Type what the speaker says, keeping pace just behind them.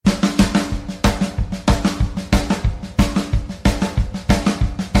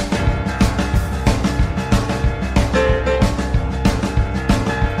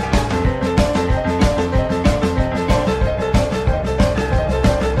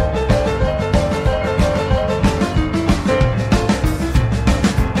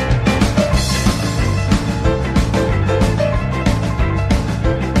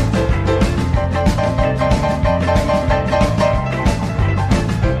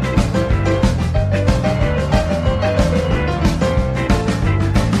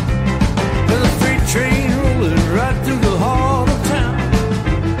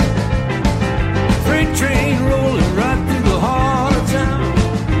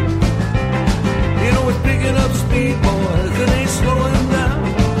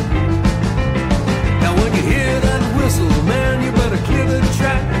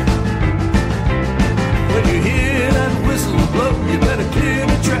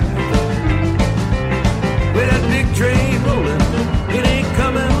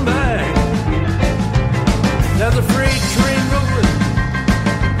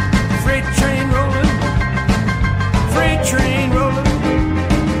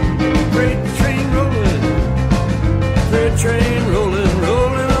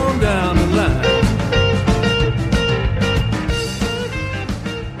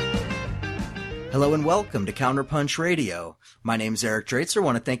welcome to Counterpunch Radio. My name's Eric Draitser. I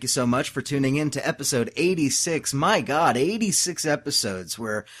want to thank you so much for tuning in to episode 86. My God, 86 episodes.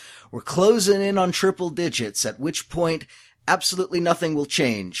 We're closing in on triple digits, at which point absolutely nothing will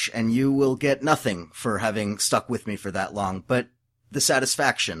change, and you will get nothing for having stuck with me for that long, but the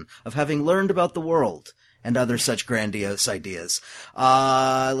satisfaction of having learned about the world and other such grandiose ideas.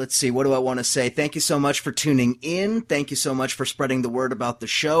 Let's see, what do I want to say? Thank you so much for tuning in. Thank you so much for spreading the word about the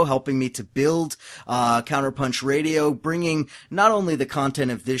show, helping me to build Counterpunch Radio, bringing not only the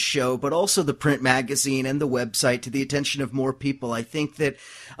content of this show, but also the print magazine and the website to the attention of more people. I think that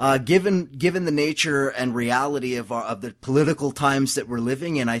given the nature and reality of the political times that we're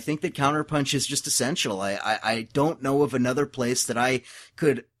living in, I think that Counterpunch is just essential. I don't know of another place that I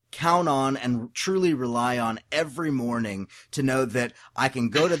could count on and truly rely on every morning to know that I can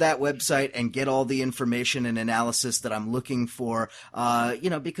go to that website and get all the information and analysis that I'm looking for,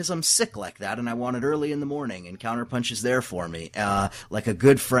 because I'm sick like that and I want it early in the morning, and Counterpunch is there for me, like a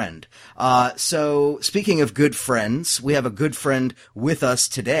good friend. So speaking of good friends, we have a good friend with us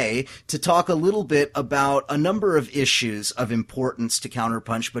today to talk a little bit about a number of issues of importance to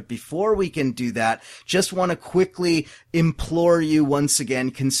Counterpunch. But before we can do that, just want to quickly implore you once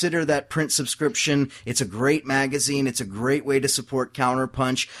again, consider that print subscription. It's a great magazine. It's a great way to support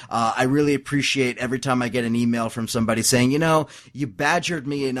Counterpunch. I really appreciate every time I get an email from somebody saying, you badgered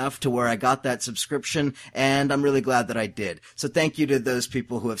me enough to where I got that subscription, and I'm really glad that I did. So thank you to those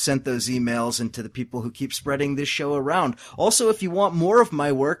people who have sent those emails and to the people who keep spreading this show around. Also, if you want more of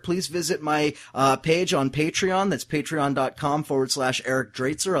my work, please visit my page on Patreon. That's patreon.com/Eric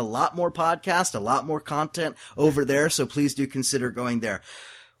Draitser. A lot more podcasts, a lot more content over there, so please do consider going there.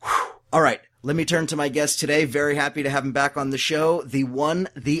 All right, let me turn to my guest today. Very happy to have him back on the show. The one,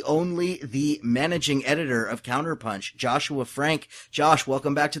 the only, the managing editor of Counterpunch, Joshua Frank. Josh,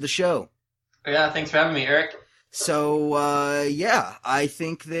 welcome back to the show. Yeah, thanks for having me, Eric. So, I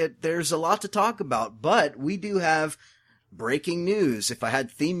think that there's a lot to talk about, but we do have breaking news. If I had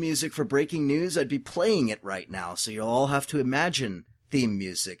theme music for breaking news, I'd be playing it right now, so you'll all have to imagine theme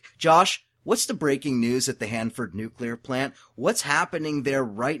music. Josh, what's the breaking news at the Hanford nuclear plant? What's happening there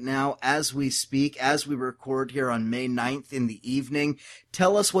right now as we speak, as we record here on May 9th in the evening?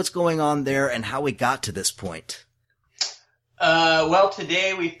 Tell us what's going on there and how we got to this point. Well,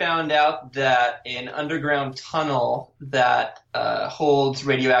 today we found out that an underground tunnel that holds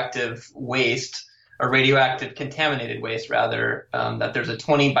radioactive waste, or radioactive contaminated waste, rather, that there's a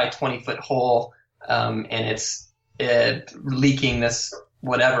 20 by 20 foot hole, and it's leaking this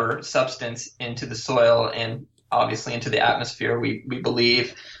whatever substance into the soil and obviously into the atmosphere, we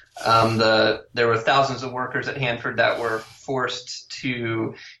believe. There were thousands of workers at Hanford that were forced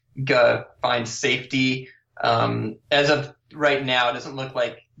to find safety. As of right now, it doesn't look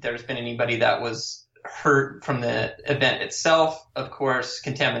like there's been anybody that was hurt from the event itself. Of course,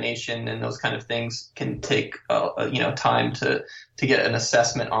 contamination and those kind of things can take time to get an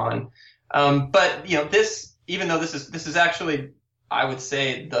assessment on. But this, even though this is actually, I would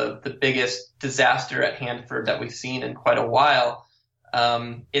say, the biggest disaster at Hanford that we've seen in quite a while,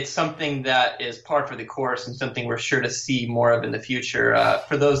 it's something that is par for the course and something we're sure to see more of in the future.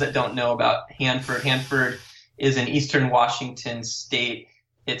 For those that don't know about Hanford, Hanford is in eastern Washington state.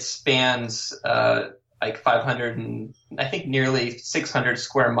 It spans like 500 and I think nearly 600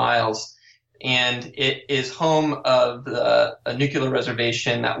 square miles. And it is home of a nuclear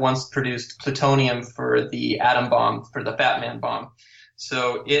reservation that once produced plutonium for the atom bomb, for the Fat Man bomb.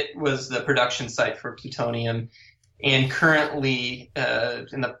 So it was the production site for plutonium. And currently,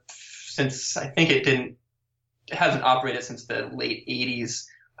 since I think it hasn't operated since the late 80s,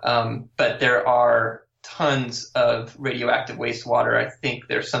 but there are tons of radioactive wastewater. I think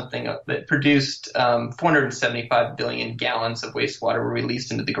there's something that produced 475 billion gallons of wastewater were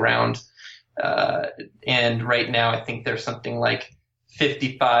released into the ground. And right now, I think there's something like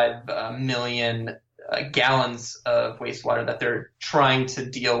 55 million gallons of wastewater that they're trying to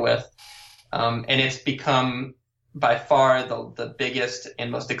deal with. And it's become by far the biggest and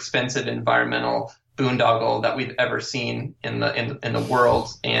most expensive environmental boondoggle that we've ever seen in the world.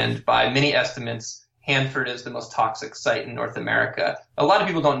 And by many estimates, Hanford is the most toxic site in North America. A lot of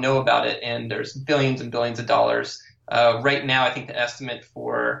people don't know about it, and there's billions and billions of dollars. Right now, I think the estimate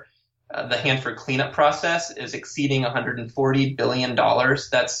for the Hanford cleanup process is exceeding $140 billion.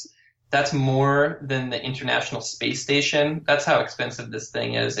 That's more than the International Space Station. That's how expensive this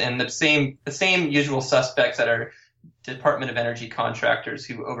thing is. And the same usual suspects that are Department of Energy contractors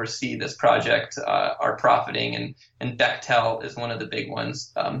who oversee this project are profiting, and Bechtel is one of the big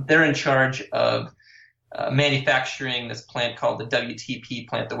ones. They're in charge of manufacturing this plant called the WTP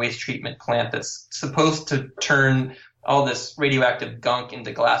plant, the waste treatment plant, that's supposed to turn all this radioactive gunk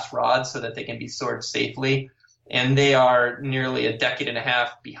into glass rods so that they can be stored safely. And they are nearly a decade and a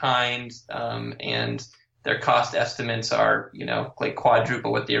half behind, and their cost estimates are, like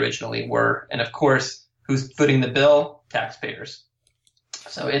quadruple what they originally were. And of course, who's footing the bill? Taxpayers.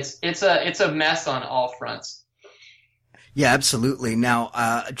 So it's a mess on all fronts. Yeah, absolutely.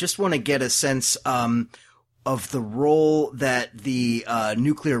 Now, just want to get a sense of the role that the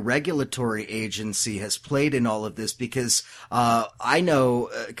Nuclear Regulatory Agency has played in all of this, because I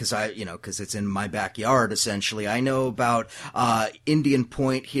know, because it's in my backyard essentially. I know about Indian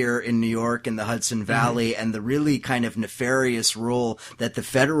Point here in New York and the Hudson Valley, and the really kind of nefarious role that the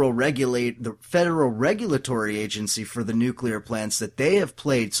Federal Regulatory Agency for the nuclear plants that they have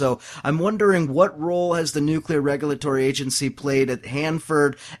played. So I'm wondering, what role has the Nuclear Regulatory Agency played at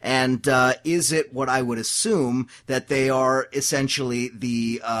Hanford, and is it what I would assume that they are essentially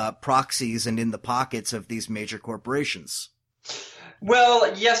the proxies and in the pockets of these major corporations?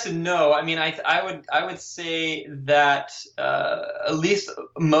 Well, yes and no. I mean, I would say that at least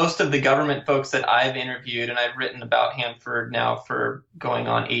most of the government folks that I've interviewed, and I've written about Hanford now for going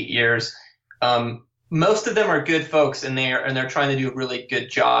on 8 years, most of them are good folks, and they're trying to do a really good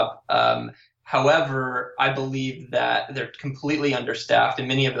job. However, I believe that they're completely understaffed, and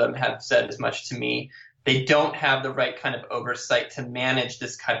many of them have said as much to me. They don't have the right kind of oversight to manage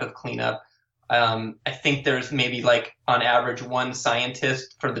this type of cleanup. I think there's maybe on average one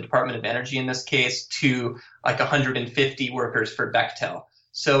scientist for the Department of Energy in this case to 150 workers for Bechtel.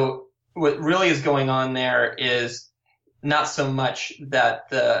 So what really is going on there is not so much that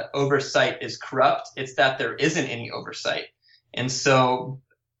the oversight is corrupt, it's that there isn't any oversight. And so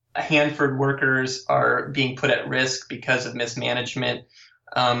Hanford workers are being put at risk because of mismanagement.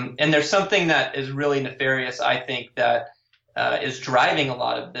 And there's something that is really nefarious, I think, that is driving a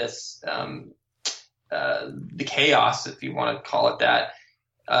lot of this, the chaos, if you want to call it that,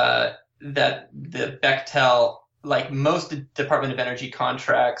 that the Bechtel, like most Department of Energy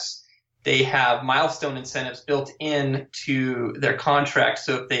contracts, they have milestone incentives built into their contract.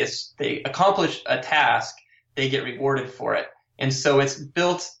 So if they accomplish a task, they get rewarded for it. And so it's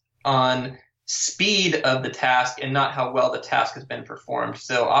built on speed of the task and not how well the task has been performed.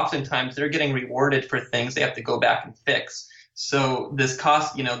 So oftentimes they're getting rewarded for things they have to go back and fix. So this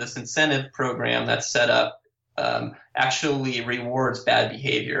this incentive program that's set up actually rewards bad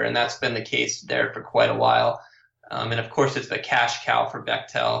behavior, and that's been the case there for quite a while. And of course, it's the cash cow for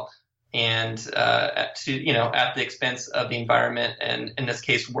Bechtel, and at the expense of the environment and in this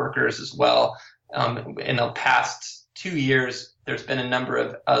case workers as well. In the past 2 years, there's been a number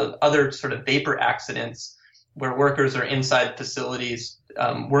of other sort of vapor accidents where workers are inside facilities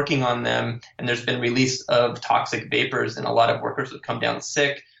working on them, and there's been release of toxic vapors, and a lot of workers have come down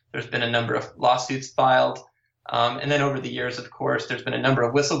sick. There's been a number of lawsuits filed. And then over the years, of course, there's been a number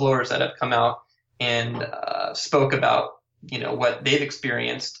of whistleblowers that have come out and spoke about, what they've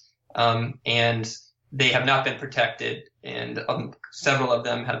experienced, and they have not been protected, and several of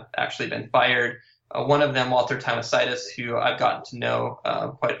them have actually been fired. One of them, Walter Thomasitis, who I've gotten to know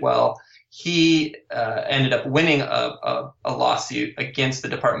quite well, he ended up winning a lawsuit against the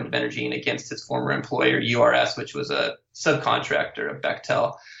Department of Energy and against his former employer, URS, which was a subcontractor of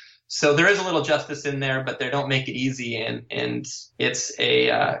Bechtel. So there is a little justice in there, but they don't make it easy, and it's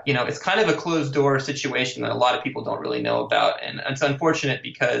it's kind of a closed door situation that a lot of people don't really know about, and it's unfortunate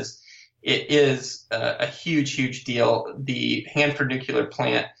because it is a huge deal. The Hanford nuclear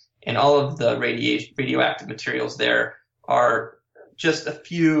plant and all of the radioactive materials there are just a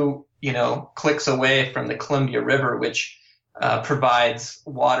few, clicks away from the Columbia River, which provides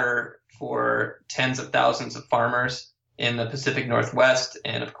water for tens of thousands of farmers in the Pacific Northwest,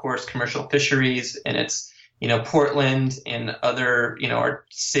 and of course commercial fisheries. And it's, Portland and other, our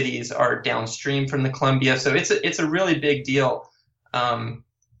cities are downstream from the Columbia. So it's a really big deal. And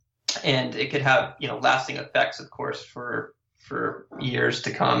it could have, lasting effects, of course, for years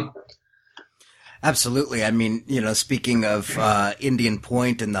to come. Absolutely. I mean, speaking of Indian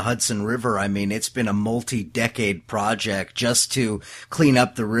Point and the Hudson River, I mean, it's been a multi-decade project just to clean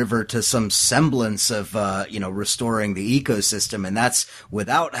up the river to some semblance of, restoring the ecosystem. And that's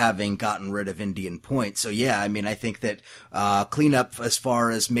without having gotten rid of Indian Point. So, yeah, I mean, I think that cleanup as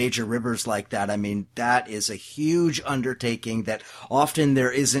far as major rivers like that, I mean, that is a huge undertaking that often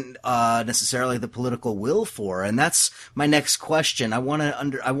there isn't necessarily the political will for. And that's my next question. I want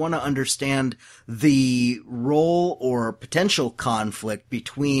to understand the role or potential conflict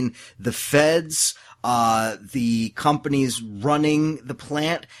between the feds, the companies running the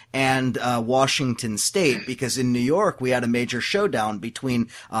plant, and Washington State, because in New York we had a major showdown between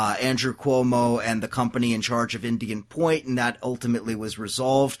Andrew Cuomo and the company in charge of Indian Point, and that ultimately was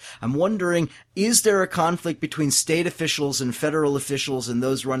resolved. I'm wondering, is there a conflict between state officials and federal officials and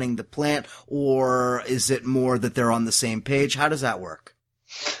those running the plant, or is it more that they're on the same page? How does that work?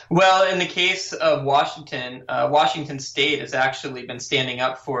 Well, in the case of Washington, Washington State has actually been standing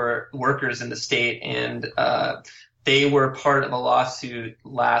up for workers in the state, and they were part of a lawsuit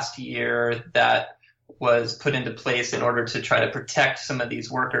last year that was put into place in order to try to protect some of these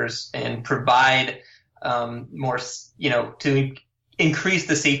workers and provide more, to increase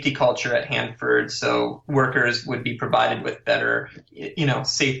the safety culture at Hanford, so workers would be provided with better,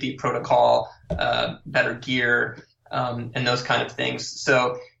 safety protocol, better gear, and those kind of things.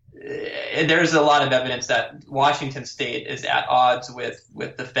 So there's a lot of evidence that Washington State is at odds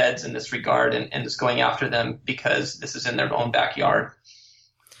with the feds in this regard and is going after them because this is in their own backyard.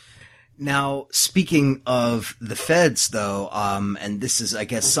 Now, speaking of the feds, though, and this is, I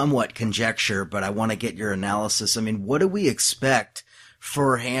guess, somewhat conjecture, but I want to get your analysis. I mean, what do we expect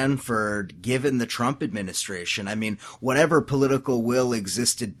for Hanford given the Trump administration? I mean, whatever political will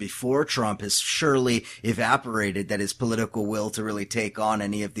existed before Trump has surely evaporated, that is political will to really take on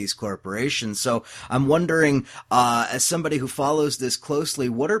any of these corporations. So I'm wondering, as somebody who follows this closely,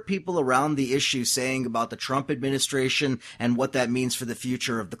 what are people around the issue saying about the Trump administration and what that means for the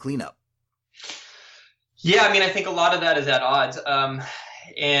future of the cleanup? Yeah, I mean, I think a lot of that is at odds.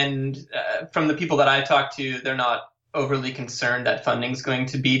 And from the people that I talk to, they're not overly concerned that funding is going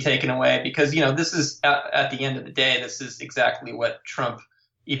to be taken away because, this is at the end of the day, this is exactly what Trump,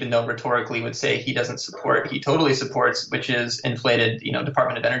 even though rhetorically would say he doesn't support, he totally supports, which is inflated,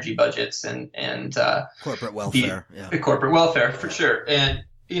 Department of Energy budgets and corporate welfare. The corporate welfare for sure. And,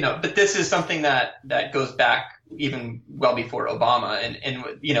 but this is something that goes back even well before Obama and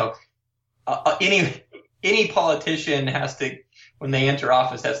any politician has to, when they enter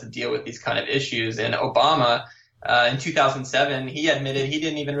office, has to deal with these kind of issues. And Obama, in 2007, he admitted he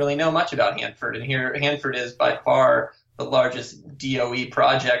didn't even really know much about Hanford. And here, Hanford is by far the largest DOE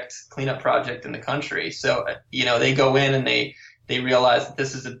project, cleanup project in the country. So, they go in and they realize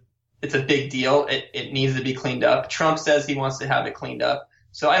that it's a big deal. It needs to be cleaned up. Trump says he wants to have it cleaned up.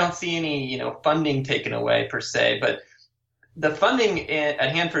 So I don't see any, funding taken away per se, but the funding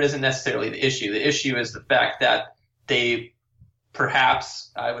at Hanford isn't necessarily the issue. The issue is the fact that they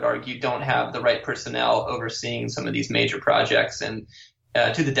perhaps, I would argue, don't have the right personnel overseeing some of these major projects and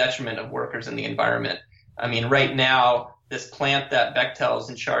to the detriment of workers and the environment. I mean, right now, this plant that Bechtel is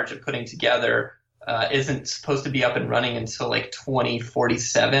in charge of putting together isn't supposed to be up and running until like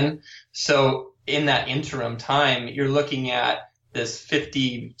 2047. So in that interim time, you're looking at this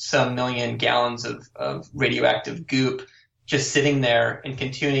 50-some million gallons of radioactive goop just sitting there and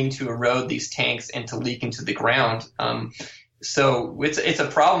continuing to erode these tanks and to leak into the ground. So it's a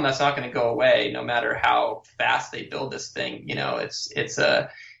problem that's not going to go away no matter how fast they build this thing.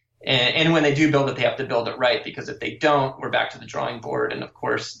 And when they do build it, they have to build it right, because if they don't, we're back to the drawing board. And of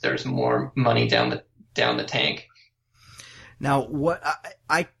course, there's more money down the tank. Now, what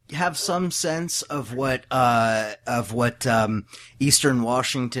I have some sense of what Eastern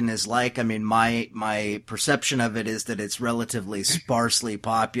Washington is like. I mean, my perception of it is that it's relatively sparsely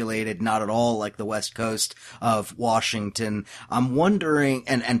populated, not at all like the west coast of Washington. I'm wondering,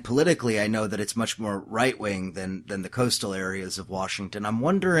 and politically, I know that it's much more right wing than the coastal areas of Washington. I'm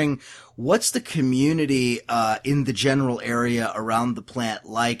wondering, what's the community in the general area around the plant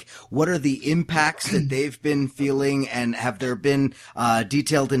like? What are the impacts that they've been feeling, and have there been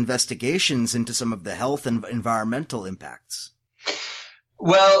detailed investigations into some of the health and environmental impacts?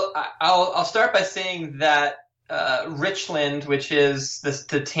 Well, I'll start by saying that Richland, which is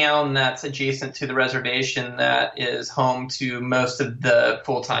the town that's adjacent to the reservation that is home to most of the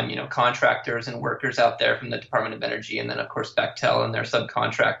full-time, contractors and workers out there from the Department of Energy, and then of course Bechtel and their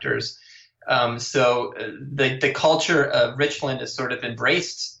subcontractors. So the culture of Richland has sort of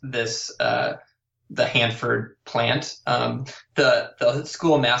embraced this the Hanford plant. The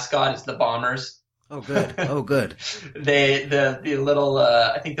school mascot is the Bombers. Oh, good. Oh, good. The little,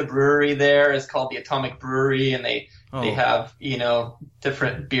 I think the brewery there is called the Atomic Brewery, and they have,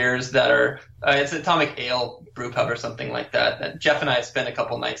 different beers that are, it's Atomic Ale Brew Pub or something like that. And Jeff and I have spent a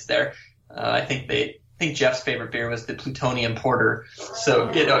couple nights there. I think Jeff's favorite beer was the Plutonium Porter.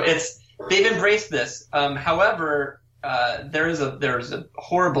 So, they've embraced this. However, there is a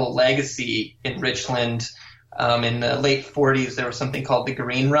horrible legacy in Richland In the late 40s, there was something called the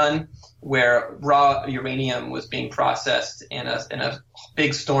Green Run, where raw uranium was being processed, and a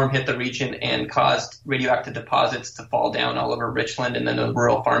big storm hit the region and caused radioactive deposits to fall down all over Richland and then the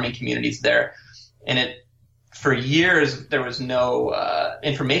rural farming communities there. And for years, there was no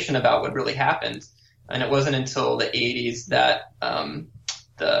information about what really happened. And it wasn't until the 80s that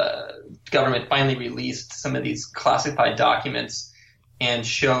the government finally released some of these classified documents and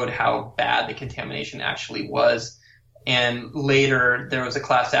showed how bad the contamination actually was. And later, there was a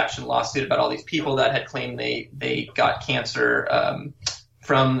class action lawsuit about all these people that had claimed they got cancer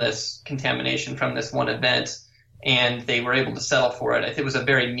from this contamination, from this one event, and they were able to settle for it. It was a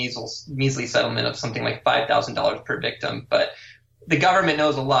very measly settlement of something like $5,000 per victim. But the government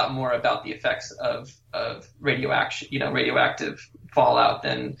knows a lot more about the effects of radioactive fallout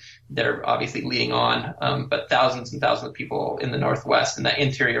than they're obviously leading on. But thousands and thousands of people in the Northwest, and the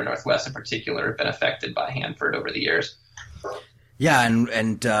interior Northwest in particular, have been affected by Hanford over the years. Yeah,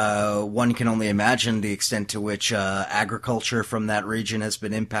 and one can only imagine the extent to which agriculture from that region has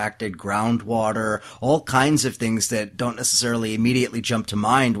been impacted, groundwater, all kinds of things that don't necessarily immediately jump to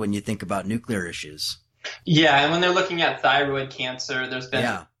mind when you think about nuclear issues. Yeah, and when they're looking at thyroid cancer, there's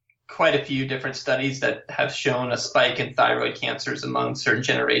been quite a few different studies that have shown a spike in thyroid cancers among certain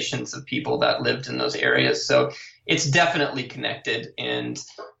generations of people that lived in those areas. So it's definitely connected. And,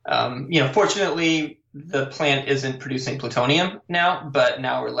 fortunately, the plant isn't producing plutonium now, but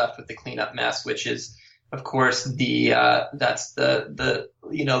now we're left with the cleanup mess, which is, of course, that's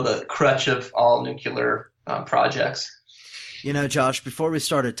the crutch of all nuclear projects. You know, Josh, before we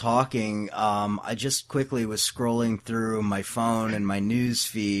started talking, I just quickly was scrolling through my phone and my news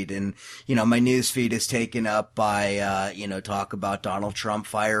feed, and, my news feed is taken up by, talk about Donald Trump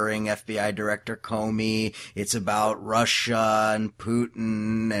firing FBI Director Comey. It's about Russia and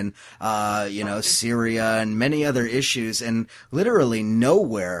Putin and, Syria and many other issues, and literally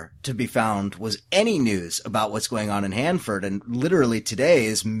nowhere to be found was any news about what's going on in Hanford, and literally today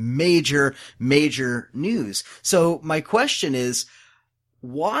is major, major news. So my question is,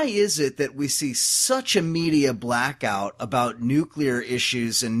 why is it that we see such a media blackout about nuclear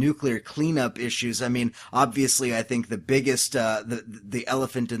issues and nuclear cleanup issues? I mean, obviously, I think the biggest, the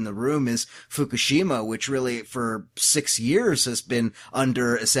elephant in the room is Fukushima, which really for 6 years has been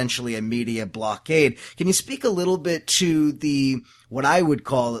under essentially a media blockade. Can you speak a little bit to what I would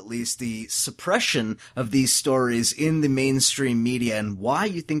call at least the suppression of these stories in the mainstream media, and why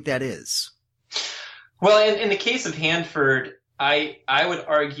you think that is? Well, in the case of Hanford, I would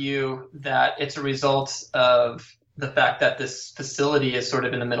argue that it's a result of the fact that this facility is sort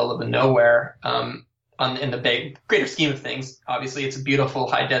of in the middle of the nowhere in the greater scheme of things. Obviously, it's a beautiful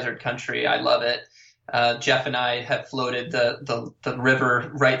high desert country. I love it. Jeff and I have floated the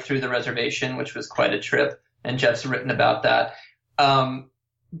river right through the reservation, which was quite a trip, and Jeff's written about that.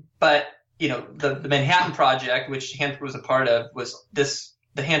 But, the Manhattan Project, which Hanford was a part of,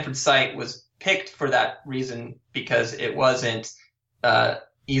 the Hanford site was picked for that reason, because it wasn't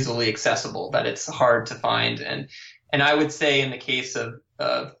easily accessible, that it's hard to find. And I would say in the case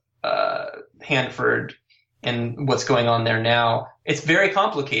of Hanford and what's going on there now, it's very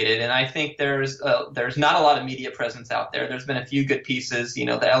complicated. And I think there's not a lot of media presence out there. There's been a few good pieces, the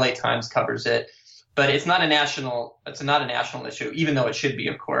LA Times covers it, but it's not a national issue, even though it should be,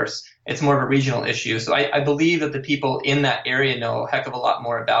 of course. It's more of a regional issue. So I believe that the people in that area know a heck of a lot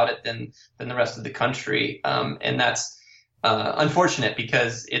more about it than the rest of the country. And that's unfortunate,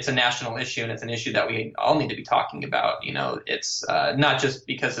 because it's a national issue, and it's an issue that we all need to be talking about. It's not just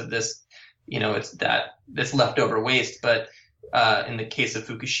because of this, it's this leftover waste, but in the case of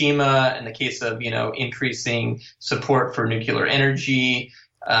Fukushima, in the case of, increasing support for nuclear energy,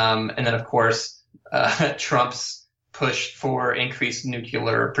 and then, of course, Trump's push for increased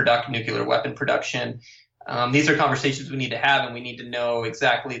nuclear weapon production. These are conversations we need to have, and we need to know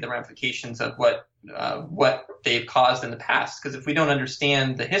exactly the ramifications of what they've caused in the past. Because if we don't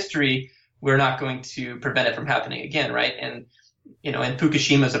understand the history, we're not going to prevent it from happening again, right? And and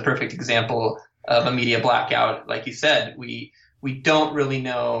Fukushima is a perfect example of a media blackout. Like you said, we don't really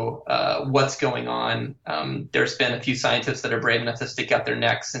know what's going on. There's been a few scientists that are brave enough to stick out their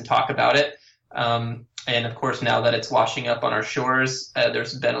necks and talk about it. And of course, now that it's washing up on our shores,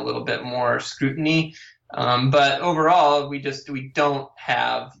 there's been a little bit more scrutiny. But overall, we don't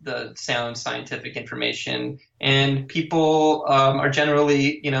have the sound scientific information, and people are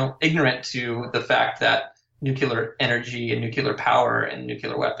generally, ignorant to the fact that nuclear energy and nuclear power and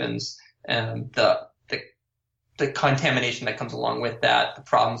nuclear weapons and the contamination that comes along with that, the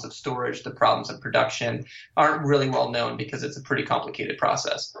problems of storage, the problems of production, aren't really well known, because it's a pretty complicated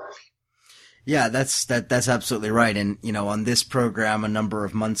process. Yeah, that's absolutely right. And, on this program a number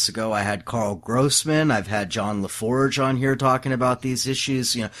of months ago, I had Carl Grossman. I've had John LaForge on here talking about these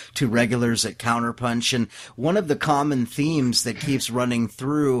issues, two regulars at Counterpunch. And one of the common themes that keeps running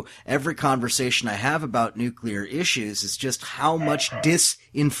through every conversation I have about nuclear issues is just how much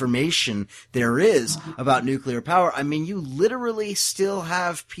disinformation there is about nuclear power. I mean, you literally still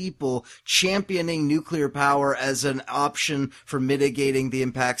have people championing nuclear power as an option for mitigating the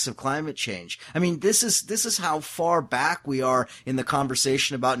impacts of climate change. I mean, this is how far back we are in the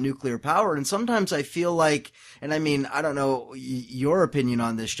conversation about nuclear power. And sometimes I feel like, and I mean, I don't know your opinion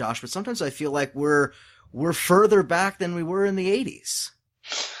on this, Josh, but sometimes I feel like we're further back than we were in the 80s.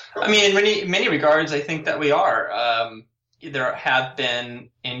 I mean, in many regards, I think that we are. There have been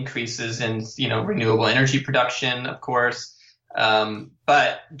increases in, renewable energy production, of course.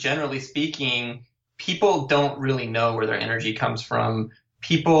 But generally speaking, people don't really know where their energy comes from.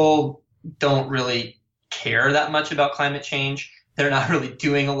 People don't really care that much about climate change. They're not really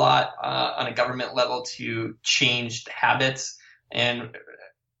doing a lot on a government level to change habits. And,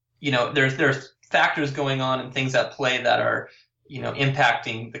 there's factors going on and things at play that are,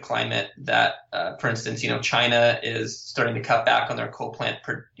 impacting the climate that, for instance, China is starting to cut back on their coal plant,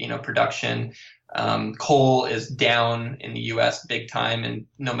 production. Coal is down in the U.S. big time, and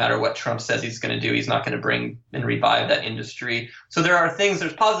no matter what Trump says he's going to do, he's not going to bring and revive that industry. So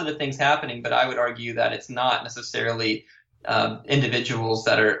there's positive things happening, but I would argue that it's not necessarily individuals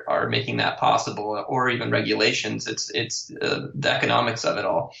that are making that possible, or even regulations. It's the economics of it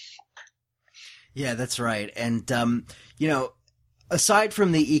all. Yeah, that's right. And aside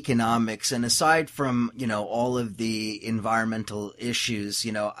from the economics and aside from all of the environmental issues,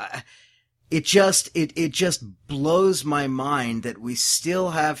 it just blows my mind that we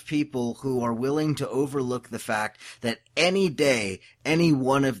still have people who are willing to overlook the fact that any day, any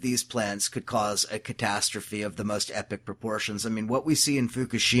one of these plants could cause a catastrophe of the most epic proportions. I mean, what we see in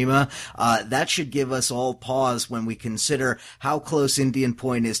Fukushima, that should give us all pause when we consider how close Indian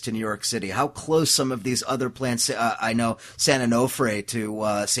Point is to New York City, how close some of these other plants, I know San Onofre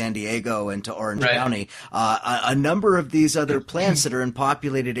to San Diego and to Orange County, a number of these other plants that are in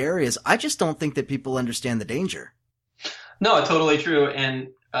populated areas. I just don't think that people understand the danger. No, totally true. And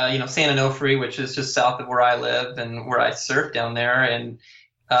San Onofre, which is just south of where I live and where I surf down there, and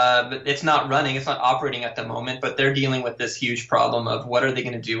but it's not operating at the moment, but they're dealing with this huge problem of what are they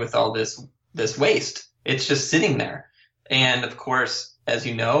going to do with all this waste? It's just sitting there. And of course, as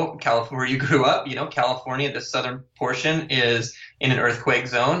you know, California, where you grew up, California, the southern portion is in an earthquake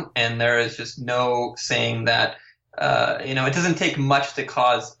zone, and there is just no saying that it doesn't take much to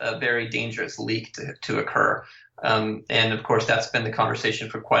cause a very dangerous leak to occur. And of course, that's been the conversation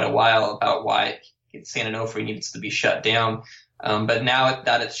for quite a while about why San Onofre needs to be shut down. But now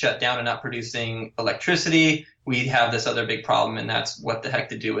that it's shut down and not producing electricity, we have this other big problem, and that's what the heck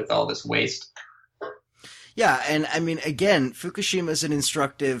to do with all this waste. Yeah, and I mean, again, Fukushima is an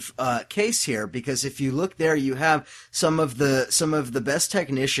instructive case here, because if you look there, you have some of the best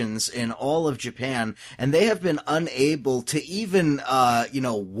technicians in all of Japan, and they have been unable to even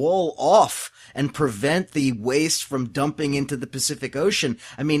wall off and prevent the waste from dumping into the Pacific Ocean.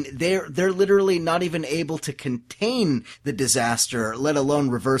 I mean, they're literally not even able to contain the disaster, let alone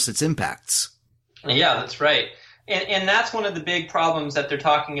reverse its impacts. Yeah, that's right, and that's one of the big problems that they're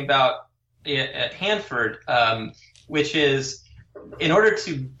talking about at Hanford, which is in order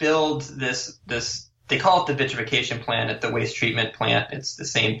to build this, they call it the vitrification plant at the waste treatment plant. It's the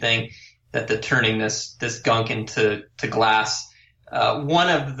same thing, that they're turning this gunk into glass. One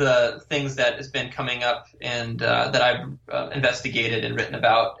of the things that has been coming up and that I've investigated and written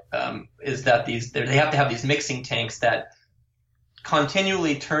about is that they have to have these mixing tanks that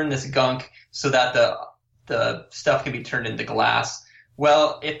continually turn this gunk so that the stuff can be turned into glass.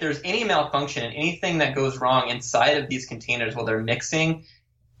 Well, if there's any malfunction and anything that goes wrong inside of these containers while they're mixing,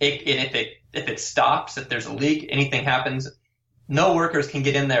 if it stops, if there's a leak, anything happens, no workers can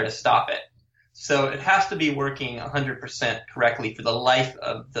get in there to stop it. So it has to be working 100% correctly for the life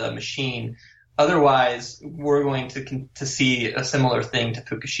of the machine. Otherwise, we're going to see a similar thing to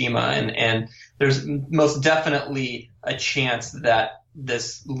Fukushima, and there's most definitely a chance that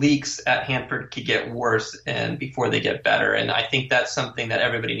this leaks at Hanford could get worse and before they get better. And I think that's something that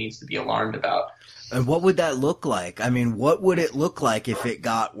everybody needs to be alarmed about. And what would that look like? I mean, what would it look like if it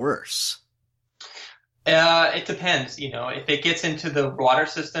got worse? It depends. If it gets into the water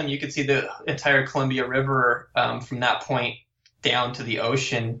system, you could see the entire Columbia River from that point down to the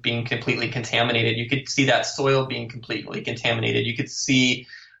ocean being completely contaminated. You could see that soil being completely contaminated. You could see,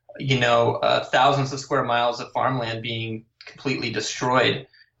 thousands of square miles of farmland being completely destroyed.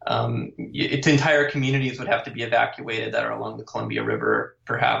 its entire communities would have to be evacuated that are along the Columbia River,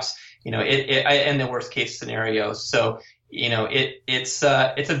 perhaps, in the worst case scenario. So, it's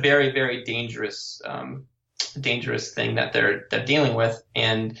a very, very dangerous thing that they're dealing with.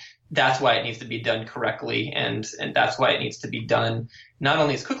 And that's why it needs to be done correctly. And that's why it needs to be done not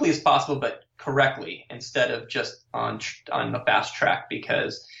only as quickly as possible, but correctly instead of just on the fast track,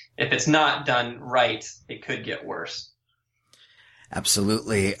 because if it's not done right, it could get worse.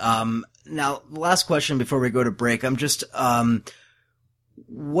 Absolutely. Now, last question before we go to break. I'm just,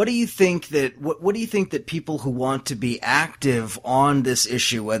 what do you think that people who want to be active on this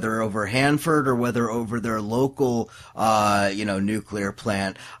issue, whether over Hanford or whether over their local, nuclear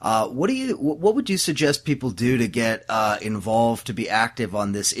plant, what would you suggest people do to get, involved, to be active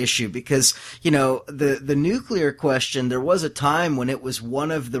on this issue? Because, the nuclear question, there was a time when it was one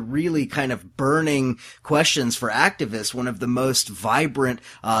of the really kind of burning questions for activists, one of the most vibrant,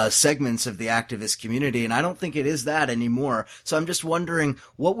 segments of the activist community. And I don't think it is that anymore. So I'm just wondering,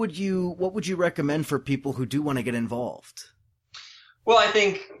 what would you recommend for people who do want to get involved? Well, I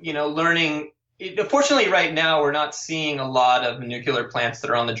think, learning. Fortunately, right now we're not seeing a lot of nuclear plants that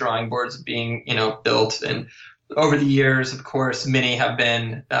are on the drawing boards of being, built. And over the years, of course, many have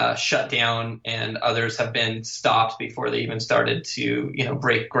been shut down, and others have been stopped before they even started to,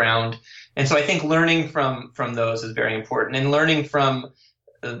 break ground. And so I think learning from those is very important, and learning from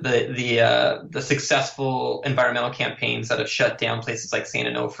the successful environmental campaigns that have shut down places like San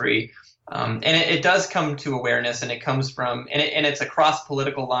Onofre. And it does come to awareness, and it comes from, and it's across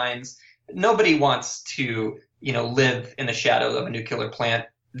political lines. Nobody wants to, live in the shadow of a nuclear plant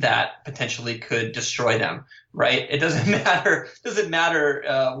that potentially could destroy them, right? It doesn't matter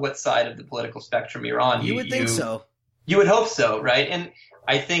what side of the political spectrum you're on. You would think so. You would hope so, right? And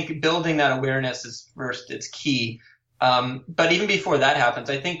I think building that awareness is first, it's key. But even before that happens,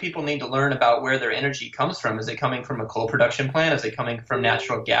 I think people need to learn about where their energy comes from. Is it coming from a coal production plant? Is it coming from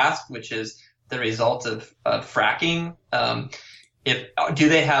natural gas, which is the result of fracking? Do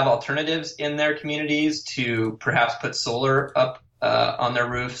they have alternatives in their communities to perhaps put solar up on their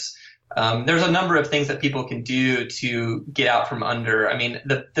roofs? There's a number of things that people can do to get out from under. I mean,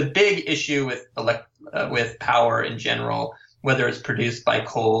 the big issue with power in general, whether it's produced by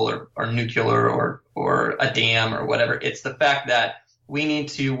coal or nuclear or a dam or whatever, it's the fact that we need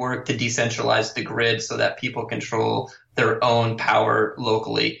to work to decentralize the grid so that people control their own power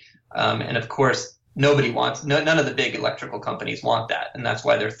locally. And of course, none of the big electrical companies want that. And that's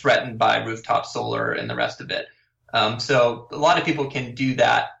why they're threatened by rooftop solar and the rest of it. So a lot of people can do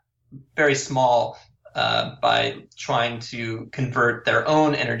that very small by trying to convert their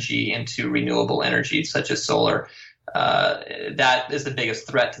own energy into renewable energy, such as solar. That is the biggest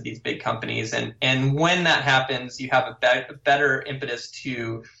threat to these big companies. And when that happens, you have a better impetus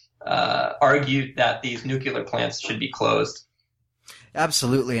to argue that these nuclear plants should be closed.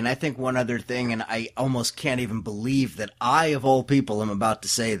 Absolutely. And I think one other thing, and I almost can't even believe that I, of all people, am about to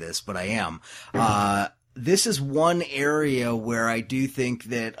say this, but I am. This is one area where I do think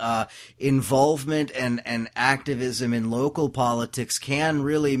that involvement and activism in local politics can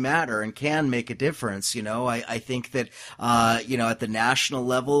really matter and can make a difference. I think that at the national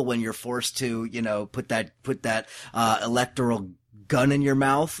level, when you're forced to put that electoral gun in your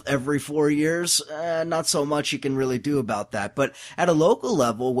mouth every 4 years, not so much you can really do about that. But at a local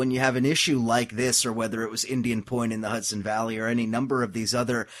level, when you have an issue like this, or whether it was Indian Point in the Hudson Valley or any number of these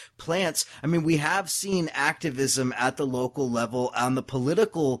other plants, I mean, we have seen activism at the local level on the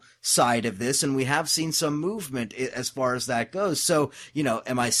political side of this, and we have seen some movement as far as that goes. So,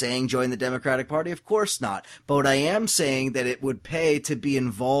 am I saying join the Democratic Party? Of course not. But what I am saying that it would pay to be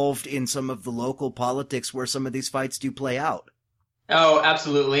involved in some of the local politics where some of these fights do play out. Oh,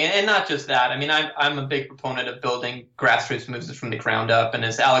 absolutely. And not just that. I mean, I'm a big proponent of building grassroots movements from the ground up. And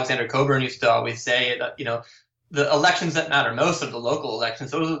as Alexander Coburn used to always say, that, the elections that matter most are the local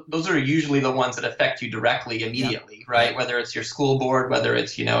elections. Those are usually the ones that affect you directly, immediately, right? Whether it's your school board, whether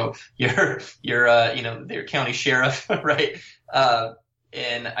it's, your county sheriff, right?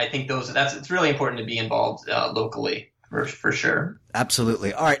 And I think it's really important to be involved locally. For sure.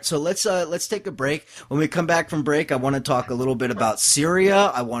 Absolutely. All right. So let's take a break. When we come back from break, I want to talk a little bit about Syria.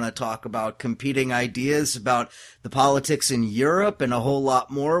 I want to talk about competing ideas about the politics in Europe and a whole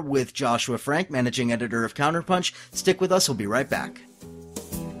lot more with Joshua Frank, managing editor of Counterpunch. Stick with us. We'll be right back.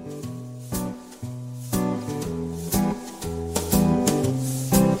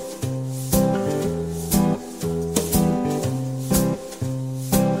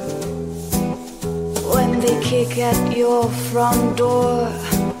 Kick at your front door.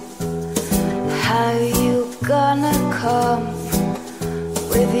 How you gonna come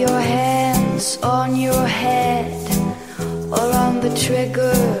with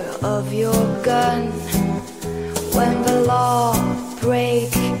trigger of your gun. When the law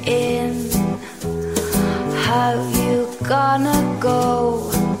break in, how you gonna go?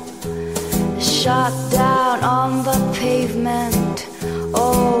 Shot down on the pavement,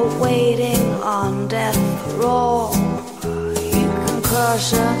 or waiting on death row. You can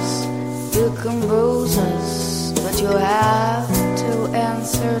crush us, you can bruise us, but you have to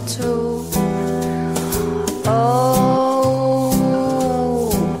answer to. Oh,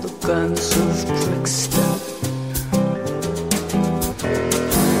 the guns of Brixton.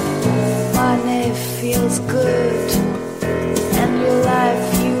 Money feels good, and your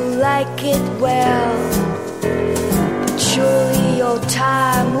life, you like it well. But surely your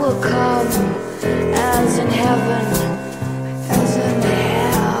time will come, as in heaven, as in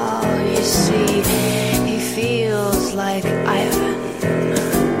hell. You see, he feels like Ivan,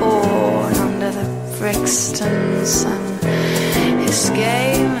 born under the Brixton sun. His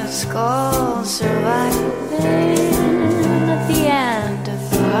game is called surviving. At the end, the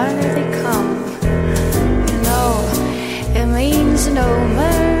harder they come, you know, it means no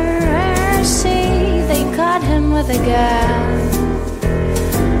mercy. They caught him with a gun.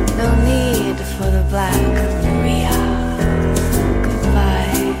 No need for the Black Maria.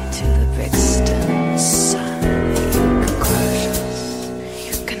 Goodbye to the Brixton sun. You can crush us,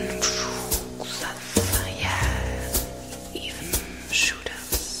 you can bruise us, yeah, even shoot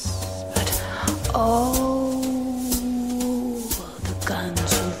us. But oh, the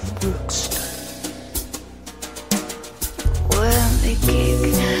guns of Brixton. When they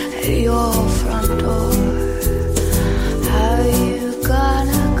kick at your front door, how you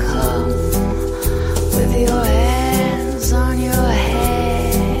gonna come with your hands on your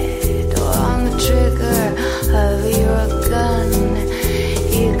head or on the trigger of your gun?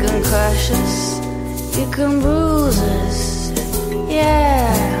 You can crush us, you can bruise us,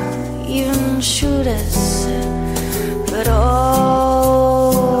 yeah, even shoot us. But oh,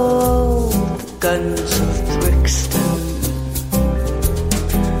 the guns of Brixton.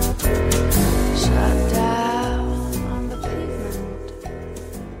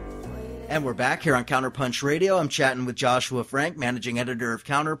 And we're back here on Counterpunch Radio. I'm chatting with Joshua Frank, managing editor of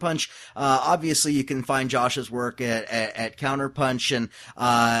Counterpunch. Obviously, you can find Josh's work at Counterpunch, and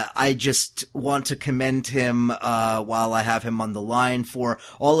I just want to commend him while I have him on the line for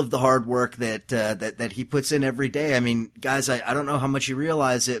all of the hard work that he puts in every day. I mean, guys, I don't know how much you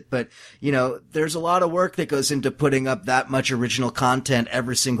realize it, but you know, there's a lot of work that goes into putting up that much original content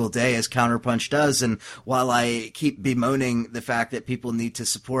every single day, as Counterpunch does. And while I keep bemoaning the fact that people need to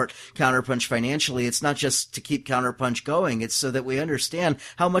support Counterpunch financially, it's not just to keep Counterpunch going, it's so that we understand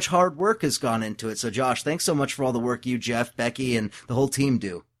how much hard work has gone into it. So Josh, thanks so much for all the work you, Jeff, Becky, and the whole team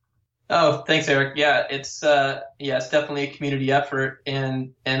do. Oh, thanks, Eric. Yeah, it's definitely a community effort,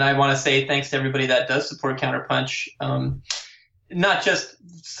 and I want to say thanks to everybody that does support Counterpunch. Not just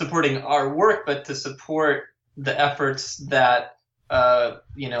supporting our work, but to support the efforts that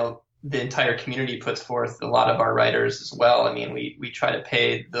the entire community puts forth. A lot of our writers as well. I mean, we try to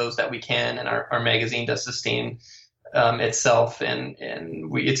pay those that we can, and our magazine does sustain itself, and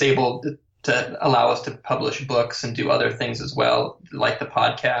it's able to allow us to publish books and do other things as well, like the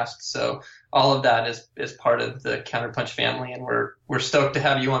podcast. So all of that is part of the Counterpunch family, and we're stoked to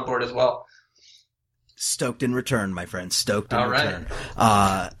have you on board as well. Stoked in return, my friend. Stoked in all return.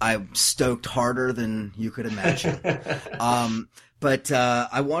 Right. I'm stoked harder than you could imagine. But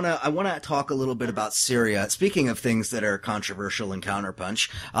I wanna talk a little bit about Syria. Speaking of things that are controversial in Counterpunch,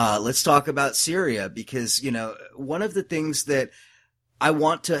 let's talk about Syria, because, you know, one of the things that I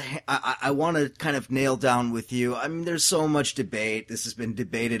want to kind of nail down with you. I mean, there's so much debate. This has been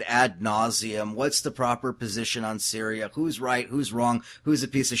debated ad nauseum. What's the proper position on Syria? Who's right? Who's wrong? Who's a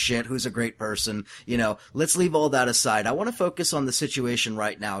piece of shit? Who's a great person? You know, let's leave all that aside. I want to focus on the situation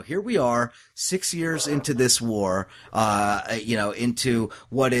right now. Here we are, 6 years into this war, into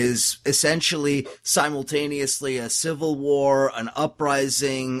what is essentially simultaneously a civil war, an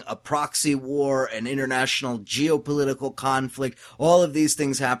uprising, a proxy war, an international geopolitical conflict, all of these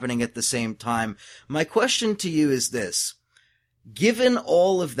things happening at the same time. My question to you is this: given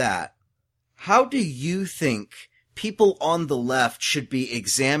all of that, how do you think people on the left should be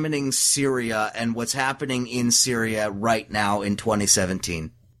examining Syria and what's happening in Syria right now in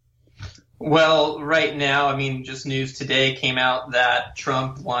 2017? Well, right now, I mean, just news today came out that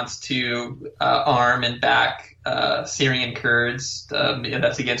Trump wants to arm and back Syrian Kurds.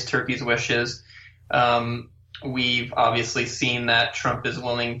 That's against Turkey's wishes. We've obviously seen that Trump is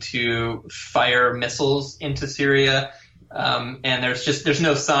willing to fire missiles into Syria, and there's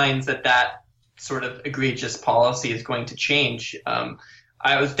no signs that sort of egregious policy is going to change.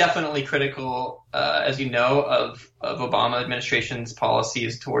 I was definitely critical, as you know, of Obama administration's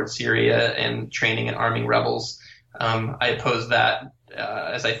policies towards Syria and training and arming rebels. I opposed that,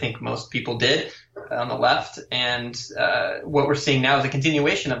 as I think most people did on the left. And what we're seeing now is a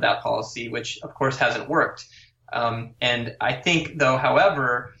continuation of that policy, which, of course, hasn't worked. And I think, though,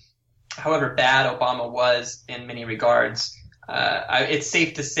 however bad Obama was in many regards, it's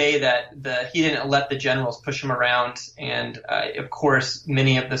safe to say that he didn't let the generals push him around. And, of course,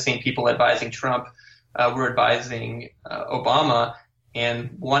 many of the same people advising Trump were advising Obama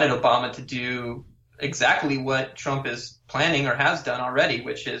and wanted Obama to do exactly what Trump is planning or has done already,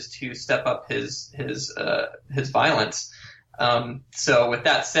 which is to step up his violence. So with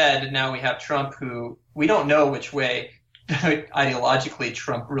that said, now we have Trump, who we don't know which way ideologically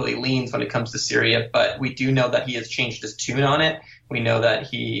Trump really leans when it comes to Syria, but we do know that he has changed his tune on it. We know that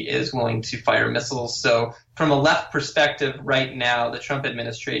he is willing to fire missiles. So from a left perspective right now, the Trump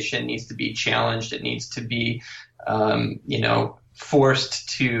administration needs to be challenged. It needs to be, forced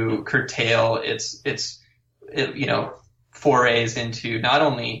to curtail its forays into not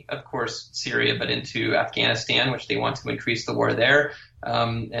only, of course, Syria, but into Afghanistan, which they want to increase the war there,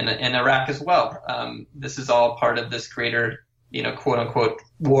 and Iraq as well. This is all part of this greater, quote unquote,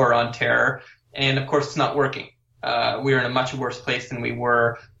 war on terror. And of course, it's not working. We're in a much worse place than we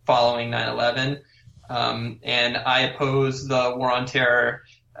were following 9/11. And I oppose the war on terror,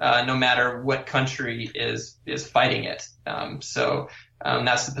 no matter what country is fighting it. So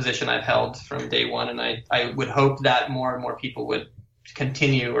that's the position I've held from day one. And I would hope that more and more people would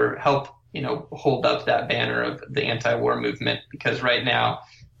continue or help, hold up that banner of the anti-war movement, because right now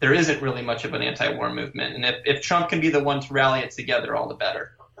there isn't really much of an anti-war movement. And if Trump can be the one to rally it together, all the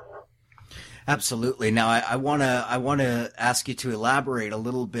better. Absolutely. Now, I want to ask you to elaborate a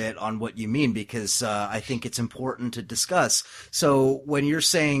little bit on what you mean, because I think it's important to discuss. So when you're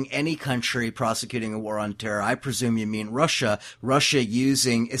saying any country prosecuting a war on terror, I presume you mean Russia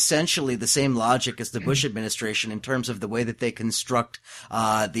using essentially the same logic as the Bush administration in terms of the way that they construct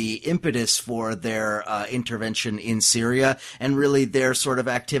the impetus for their intervention in Syria and really their sort of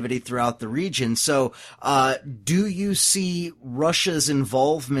activity throughout the region. So do you see Russia's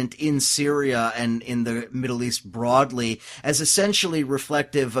involvement in Syria and in the Middle East broadly as essentially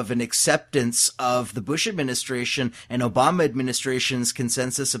reflective of an acceptance of the Bush administration and Obama administration's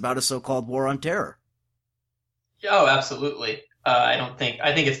consensus about a so-called war on terror? Oh, absolutely. I think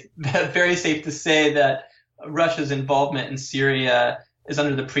it's very safe to say that Russia's involvement in Syria is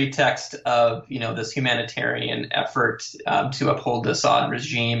under the pretext of, this humanitarian effort to uphold the Assad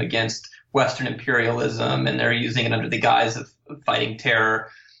regime against Western imperialism, and they're using it under the guise of fighting terror.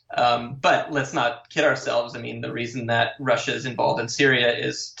 But let's not kid ourselves. I mean, the reason that Russia is involved in Syria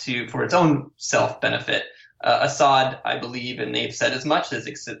is for its own self-benefit. Assad, I believe, and they've said as much, is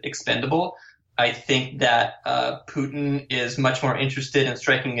expendable. I think that Putin is much more interested in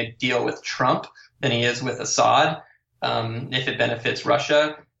striking a deal with Trump than he is with Assad, if it benefits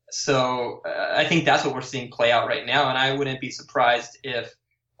Russia. So I think that's what we're seeing play out right now. And I wouldn't be surprised if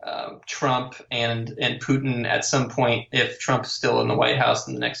Trump and Putin at some point, if Trump's still in the White House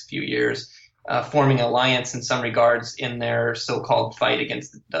in the next few years, forming an alliance in some regards in their so-called fight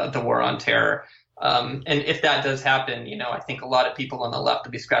against the war on terror. And if that does happen, I think a lot of people on the left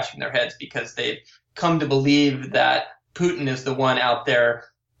will be scratching their heads because they've come to believe that Putin is the one out there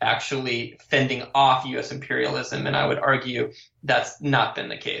actually fending off U.S. imperialism. And I would argue that's not been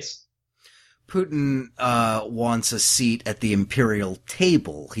the case. Putin wants a seat at the imperial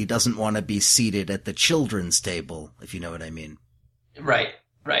table. He doesn't want to be seated at the children's table, if you know what I mean. Right.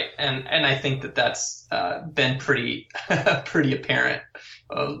 And I think that's been pretty apparent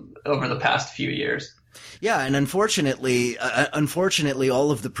over the past few years. Yeah, and unfortunately,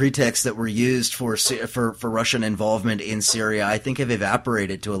 all of the pretexts that were used for Russian involvement in Syria, I think, have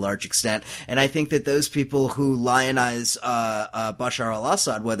evaporated to a large extent. And I think that those people who lionize Bashar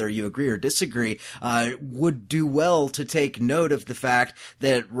al-Assad, whether you agree or disagree, would do well to take note of the fact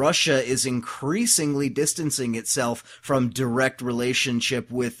that Russia is increasingly distancing itself from direct relationship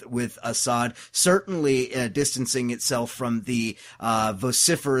with Assad, certainly distancing itself from the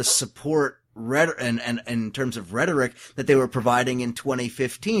vociferous support and in terms of rhetoric that they were providing in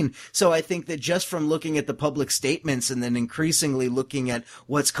 2015. So I think that just from looking at the public statements and then increasingly looking at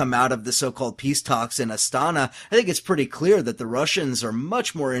what's come out of the so-called peace talks in Astana, I think it's pretty clear that the Russians are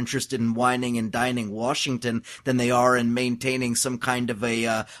much more interested in whining and dining Washington than they are in maintaining some kind of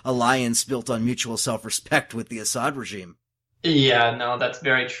a alliance built on mutual self-respect with the Assad regime. Yeah, no, that's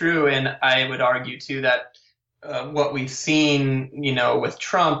very true. And I would argue too that what we've seen, with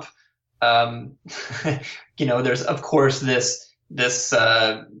Trump, There's of course this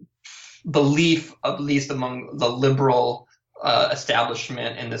belief, at least among the liberal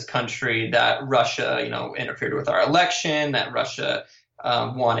establishment in this country, that Russia, interfered with our election, that Russia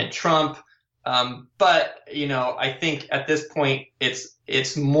wanted Trump. But I think at this point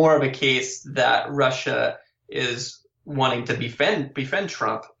it's more of a case that Russia is wanting to befriend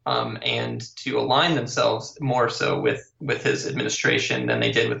Trump and to align themselves more so with his administration than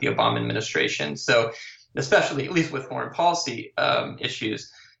they did with the Obama administration. So especially, at least with foreign policy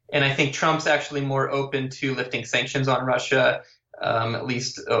issues. And I think Trump's actually more open to lifting sanctions on Russia, at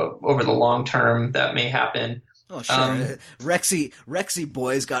least over the long term. That may happen. Oh, sure. Rexy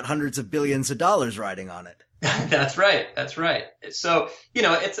boy's got hundreds of billions of dollars riding on it. That's right. So,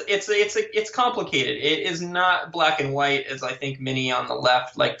 it's complicated. It is not black and white, as I think many on the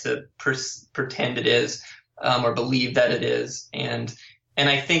left like to pretend it is, or believe that it is. And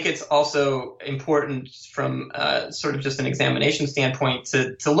I think it's also important from sort of just an examination standpoint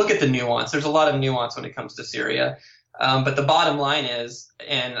to look at the nuance. There's a lot of nuance when it comes to Syria. But the bottom line is,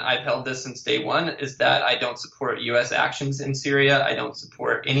 and I've held this since day one, is that I don't support U.S. actions in Syria. I don't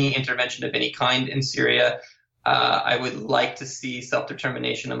support any intervention of any kind in Syria. I would like to see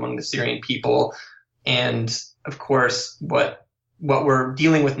self-determination among the Syrian people. And of course, what we're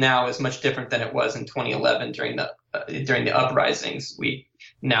dealing with now is much different than it was in 2011 during the uprisings.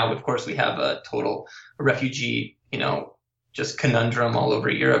 Now, of course, we have a total refugee, just conundrum all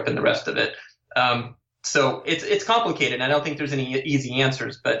over Europe and the rest of it. So it's complicated. I don't think there's any easy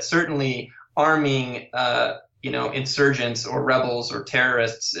answers, but certainly arming, insurgents or rebels or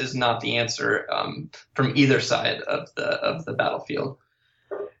terrorists is not the answer from either side of the battlefield.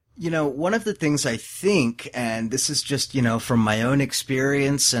 One of the things I think, and this is just, from my own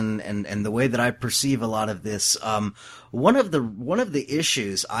experience and the way that I perceive a lot of this, one of the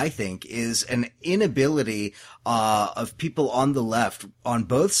issues I think is an inability of people on the left, on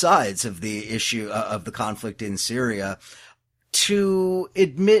both sides of the issue of the conflict in Syria, to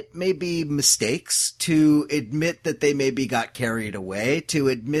admit maybe mistakes, to admit that they maybe got carried away, to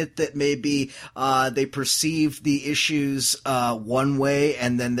admit that maybe they perceived the issues one way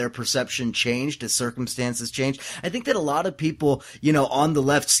and then their perception changed as circumstances changed. I think that a lot of people, on the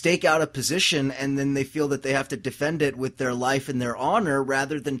left stake out a position and then they feel that they have to defend it with their life and their honor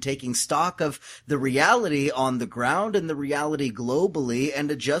rather than taking stock of the reality on the ground and the reality globally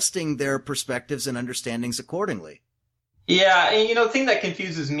and adjusting their perspectives and understandings accordingly. Yeah, and the thing that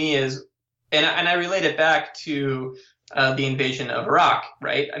confuses me is, and I relate it back to the invasion of Iraq,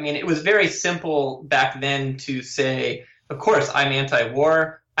 right? I mean, it was very simple back then to say, of course, I'm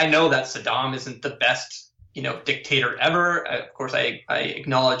anti-war. I know that Saddam isn't the best, dictator ever. Of course, I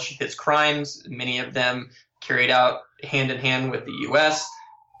acknowledge his crimes, many of them carried out hand in hand with the U.S.,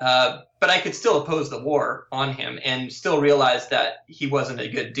 but I could still oppose the war on him and still realize that he wasn't a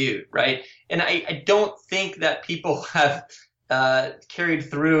good dude, right? And I don't think that people have carried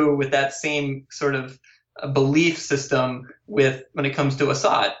through with that same sort of belief system when it comes to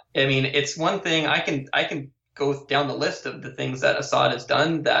Assad. I mean, it's one thing I can go down the list of the things that Assad has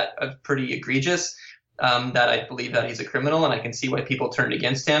done that are pretty egregious, that I believe that he's a criminal, and I can see why people turned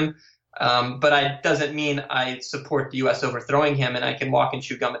against him. But it doesn't mean I support the U.S. overthrowing him, and I can walk and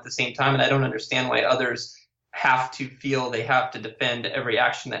chew gum at the same time. And I don't understand why others have to feel they have to defend every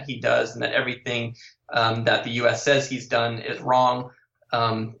action that he does and that everything that the U.S. says he's done is wrong,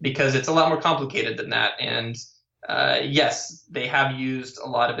 because it's a lot more complicated than that. And yes, they have used a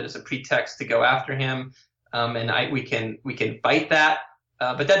lot of it as a pretext to go after him, and we can fight that.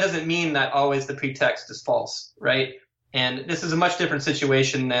 But that doesn't mean that always the pretext is false, right? And this is a much different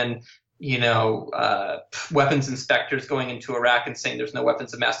situation than weapons inspectors going into Iraq and saying there's no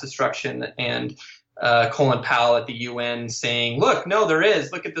weapons of mass destruction, and Colin Powell at the UN saying, look, no, there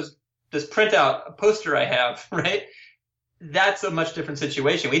is. Look at this printout poster I have, right? That's a much different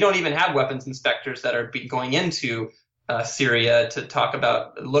situation. We don't even have weapons inspectors that are going into Syria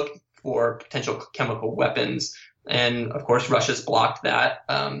to look for potential chemical weapons. And of course, Russia's blocked that,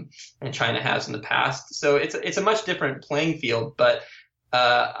 and China has in the past. So it's a much different playing field. But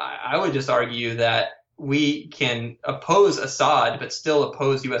I would just argue that we can oppose Assad, but still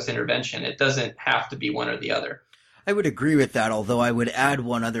oppose U.S. intervention. It doesn't have to be one or the other. I would agree with that, although I would add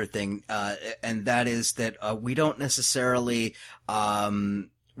one other thing, and that is that we don't necessarily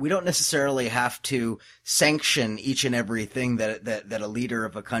we don't necessarily have to sanction each and everything that a leader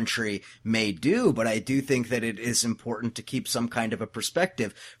of a country may do, but I do think that it is important to keep some kind of a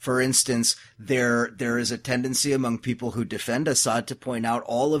perspective. For instance, there is a tendency among people who defend Assad to point out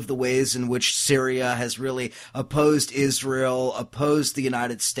all of the ways in which Syria has really opposed Israel, opposed the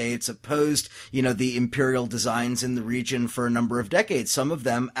United States, opposed, the imperial designs in the region for a number of decades. Some of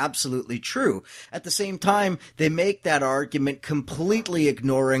them absolutely true. At the same time, they make that argument completely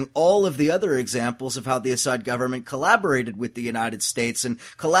ignoring all of the other examples of how the Assad government collaborated with the United States and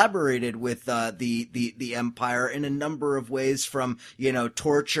collaborated with the empire in a number of ways, from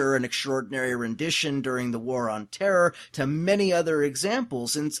torture and extraordinary rendition during the War on Terror to many other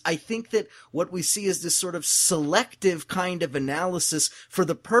examples. And I think that what we see is this sort of selective kind of analysis for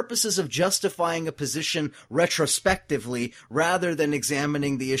the purposes of justifying a position retrospectively rather than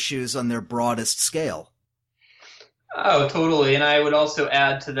examining the issues on their broadest scale. Oh, totally. And I would also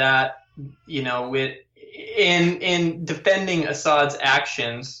add to that, in defending Assad's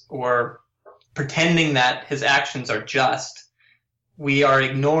actions or pretending that his actions are just, we are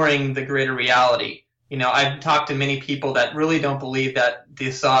ignoring the greater reality. I've talked to many people that really don't believe that the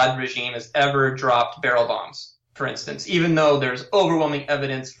Assad regime has ever dropped barrel bombs, for instance, even though there's overwhelming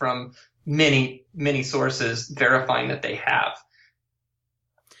evidence from many, many sources verifying that they have.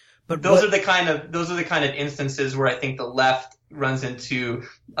 But those are the kind of instances where I think the left runs into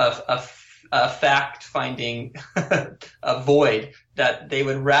a fact-finding a void, that they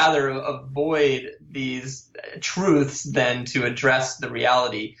would rather avoid these truths than to address the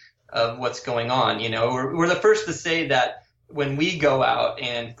reality of what's going on. We're the first to say that when we go out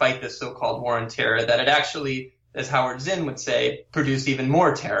and fight this so-called war on terror, that it actually, as Howard Zinn would say, produced even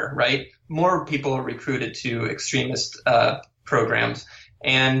more terror, right? More people are recruited to extremist programs.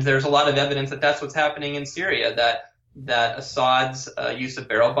 And there's a lot of evidence that that's what's happening in Syria, that Assad's use of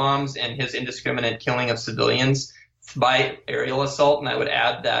barrel bombs and his indiscriminate killing of civilians by aerial assault, and I would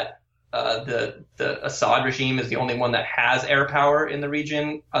add that the Assad regime is the only one that has air power in the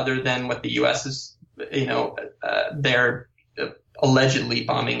region, other than what the U.S. is, they're allegedly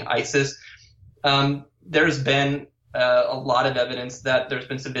bombing ISIS. There's been a lot of evidence that there's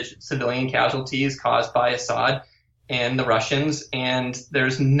been civilian casualties caused by Assad and the Russians, and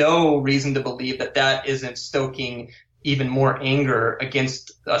there's no reason to believe that that isn't stoking even more anger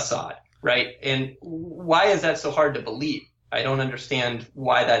against Assad, right? And why is that so hard to believe? I don't understand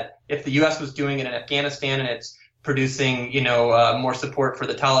why that, if the U.S. was doing it in Afghanistan and it's producing, more support for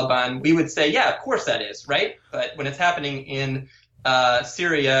the Taliban, we would say, yeah, of course that is, right? But when it's happening in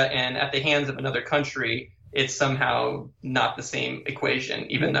Syria and at the hands of another country, it's somehow not the same equation,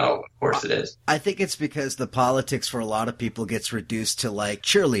 even though, of course, it is. I think it's because the politics for a lot of people gets reduced to like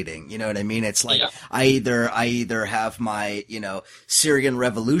cheerleading. You know what I mean? It's like, yeah. I either have my, Syrian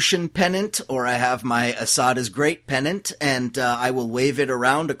revolution pennant, or I have my Assad is great pennant, and I will wave it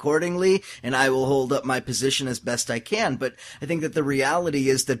around accordingly, and I will hold up my position as best I can. But I think that the reality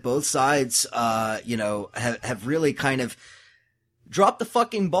is that both sides, have really kind of drop the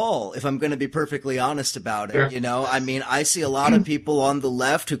fucking ball, if I'm going to be perfectly honest about it. Sure. I mean, I see a lot of people on the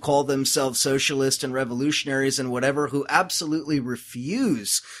left who call themselves socialists and revolutionaries and whatever, who absolutely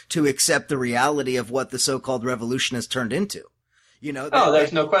refuse to accept the reality of what the so-called revolution has turned into.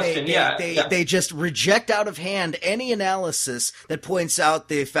 There's no question. They just reject out of hand any analysis that points out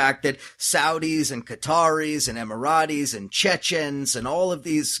the fact that Saudis and Qataris and Emiratis and Chechens and all of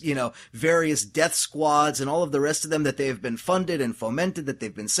these, various death squads and all of the rest of them, that they have been funded and fomented, that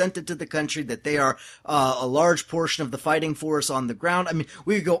they've been sent into the country, that they are a large portion of the fighting force on the ground. I mean,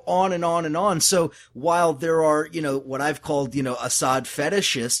 we could go on and on and on. So while there are, what I've called, Assad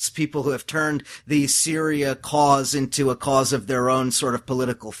fetishists, people who have turned the Syria cause into a cause of their own sort of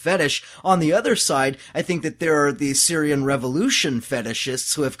political fetish. On the other side, I think that there are the Syrian revolution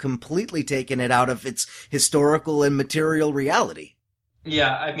fetishists who have completely taken it out of its historical and material reality.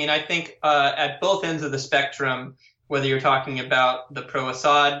 Yeah, I mean, I think at both ends of the spectrum, whether you're talking about the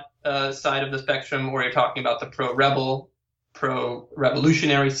pro-Assad side of the spectrum or you're talking about the pro-rebel,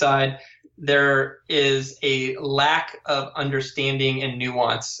 pro-revolutionary side, there is a lack of understanding and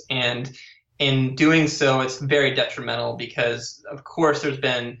nuance, and in doing so, it's very detrimental because, of course, there's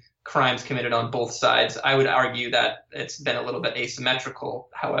been crimes committed on both sides. I would argue that it's been a little bit asymmetrical,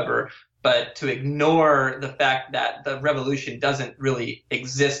 however, but to ignore the fact that the revolution doesn't really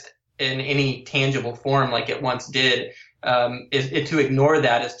exist in any tangible form like it once did, to ignore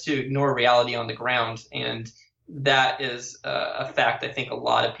that is to ignore reality on the ground. And that is a fact I think a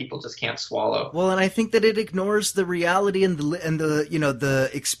lot of people just can't swallow. Well, and I think that it ignores the reality and the you know, the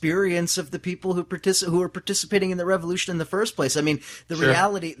experience of the people who are participating in the revolution in the first place. I mean, the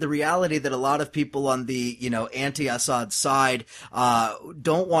reality that a lot of people on the, you know, anti-Assad side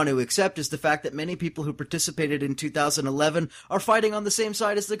don't want to accept is the fact that many people who participated in 2011 are fighting on the same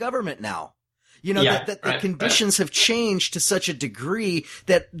side as the government now. You know, that the conditions have changed to such a degree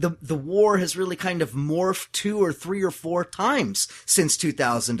that the war has really kind of morphed 2 or 3 or 4 times since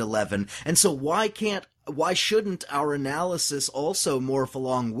 2011. And so why shouldn't our analysis also morph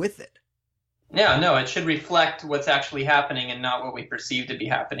along with it? Yeah, no, it should reflect what's actually happening and not what we perceive to be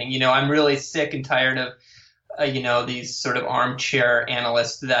happening. You know, I'm really sick and tired of you know, these sort of armchair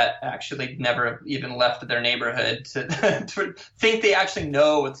analysts that actually never even left their neighborhood to, to think they actually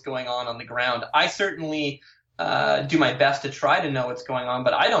know what's going on the ground. I certainly do my best to try to know what's going on,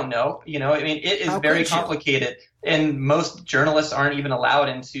 but I don't know. You know, I mean, it is very complicated, and most journalists aren't even allowed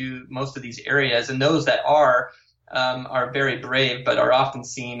into most of these areas, and those that are very brave, but are often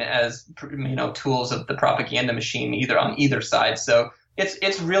seen as, you know, tools of the propaganda machine, on either side. So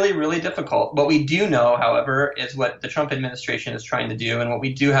it's really, really difficult. What we do know, however, is what the Trump administration is trying to do, and what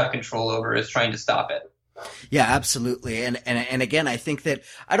we do have control over is trying to stop it. Yeah, absolutely. And again, I think that,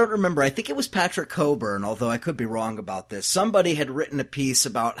 I don't remember, I think it was Patrick Coburn, although I could be wrong about this. Somebody had written a piece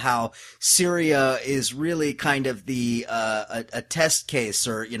about how Syria is really kind of a test case,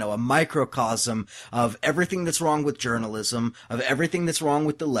 or, you know, a microcosm of everything that's wrong with journalism, of everything that's wrong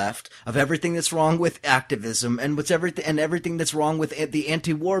with the left, of everything that's wrong with activism, and everything that's wrong with the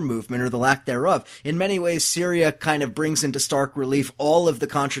anti-war movement, or the lack thereof. In many ways, Syria kind of brings into stark relief all of the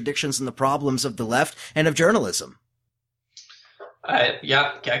contradictions and the problems of the left and of journalism. I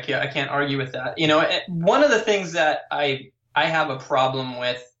can't argue with that. You know, one of the things that I have a problem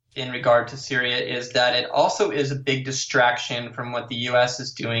with in regard to Syria is that it also is a big distraction from what the U.S.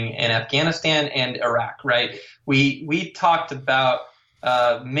 is doing in Afghanistan and Iraq, right? We talked about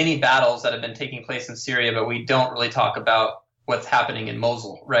many battles that have been taking place in Syria, but we don't really talk about what's happening in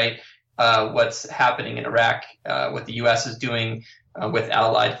Mosul, right? What's happening in Iraq, what the U.S. is doing with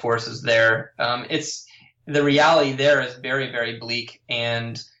allied forces there. The reality there is very, very bleak,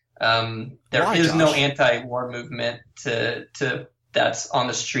 and there is no anti-war movement that's on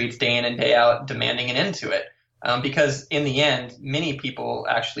the streets day in and day out demanding an end to it. Because in the end, many people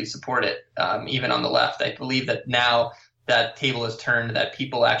actually support it, even on the left. I believe that now that table is turned, that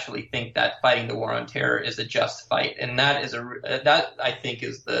people actually think that fighting the war on terror is a just fight, and that I think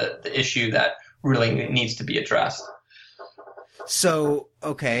is the issue that really needs to be addressed. So,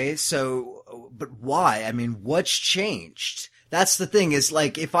 okay, but why? I mean, what's changed? That's the thing, is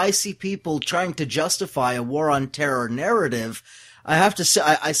like, if I see people trying to justify a war on terror narrative, I have to say,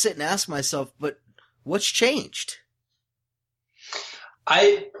 I sit and ask myself, but what's changed?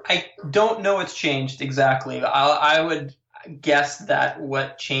 I don't know what's changed exactly. I would guess that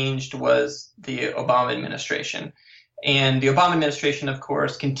what changed was the Obama administration. And the Obama administration, of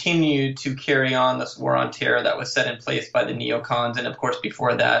course, continued to carry on this war on terror that was set in place by the neocons, and of course,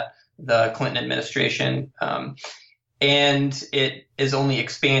 before that, the Clinton administration. And it is only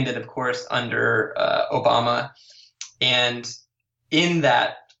expanded, of course, under Obama. And in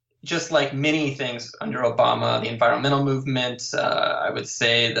that, just like many things under Obama, the environmental movement, I would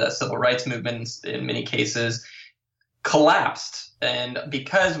say the civil rights movement in many cases, collapsed. And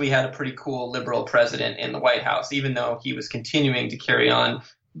because we had a pretty cool liberal president in the White House, even though he was continuing to carry on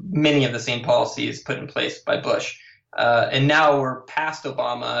many of the same policies put in place by Bush. And now we're past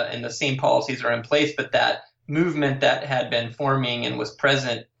Obama and the same policies are in place, but that movement that had been forming and was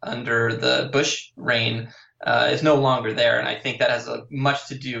present under the Bush reign is no longer there. And I think that has much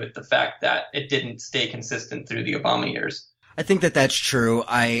to do with the fact that it didn't stay consistent through the Obama years. I think that that's true.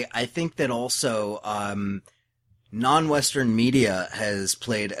 I think that also non-Western media has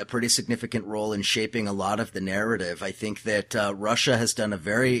played a pretty significant role in shaping a lot of the narrative. I think that Russia has done a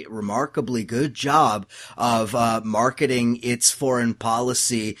very remarkably good job of marketing its foreign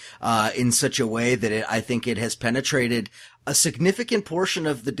policy in such a way that I think it has penetrated a significant portion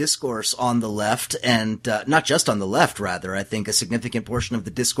of the discourse on the left, and not just on the left, rather. I think a significant portion of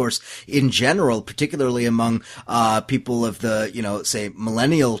the discourse in general, particularly among people of the, you know, say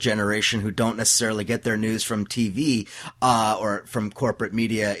millennial generation who don't necessarily get their news from TV or from corporate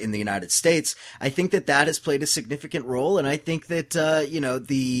media in the United States. I think that that has played a significant role, and I think that you know,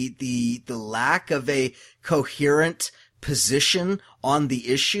 the lack of a coherent position on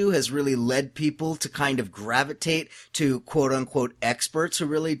the issue has really led people to kind of gravitate to quote unquote experts who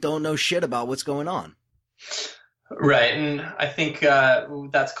really don't know shit about what's going on. Right, and I think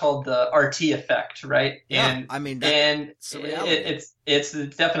that's called the RT effect, right? Yeah, And I mean, it's a reality. it's a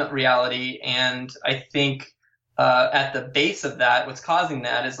definite reality, and I think at the base of that, what's causing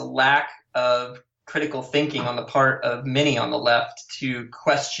that is a lack of critical thinking on the part of many on the left to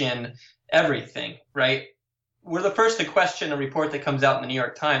question everything, right? We're the first to question a report that comes out in the New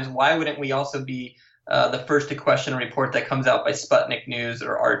York Times. Why wouldn't we also be the first to question a report that comes out by Sputnik News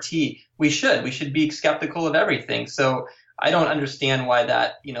or RT? We should be skeptical of everything. So I don't understand why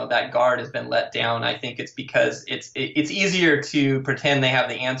that guard has been let down. I think it's because it's easier to pretend they have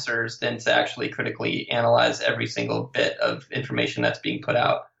the answers than to actually critically analyze every single bit of information that's being put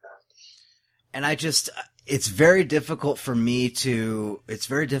out. And it's very difficult for me to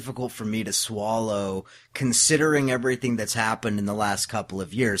swallow, considering everything that's happened in the last couple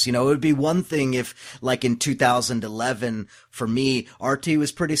of years. It would be one thing if, like in 2011, for me, RT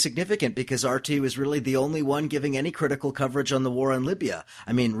was pretty significant because RT was really the only one giving any critical coverage on the war in Libya.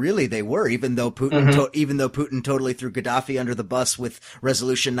 I mean, really, they were, even though Putin totally threw Gaddafi under the bus with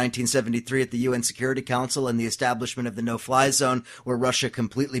Resolution 1973 at the UN Security Council and the establishment of the no-fly zone, where Russia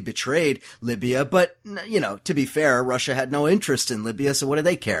completely betrayed Libya. But to be fair, Russia had no interest in Libya, so what do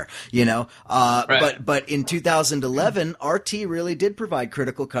they care? Right. But in 2011, RT really did provide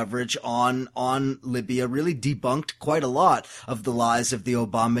critical coverage on Libya, really debunked quite a lot of the lies of the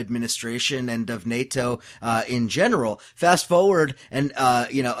Obama administration and of NATO in general. Fast forward and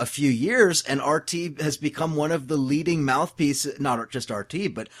a few years, and RT has become one of the leading mouthpieces, not just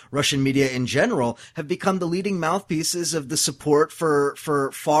RT, but Russian media in general, have become the leading mouthpieces of the support for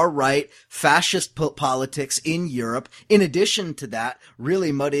far-right fascist politics in Europe, in addition to that,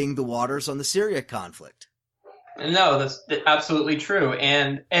 really muddying the waters on the Syria conflict. No, that's absolutely true.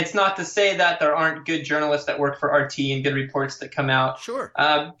 And it's not to say that there aren't good journalists that work for RT and good reports that come out. Sure.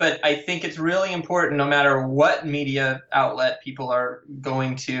 But I think it's really important, no matter what media outlet people are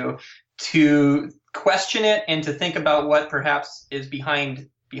going to question it and to think about what perhaps is behind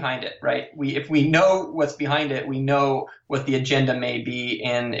it, right? If we know what's behind it, we know what the agenda may be.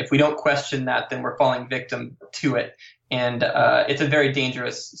 And if we don't question that, then we're falling victim to it. And it's a very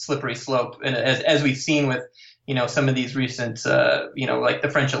dangerous, slippery slope. And as we've seen with, some of these recent, like the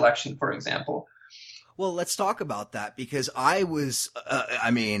French election, for example. Well, let's talk about that, because I was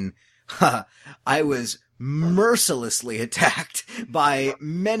mercilessly attacked by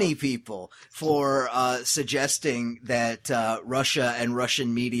many people for suggesting that Russia and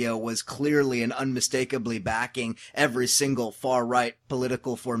Russian media was clearly and unmistakably backing every single far-right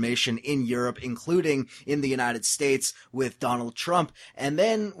political formation in Europe, including in the United States with Donald Trump. And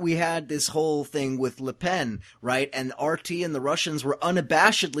then we had this whole thing with Le Pen, right? And RT and the Russians were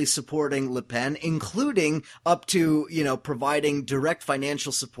unabashedly supporting Le Pen, including up to, providing direct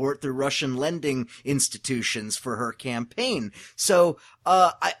financial support through Russian lending institutions for her campaign. So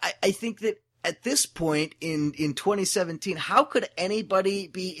I think that at this point in 2017, how could anybody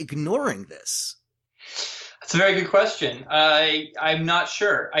be ignoring this? That's a very good question. I'm not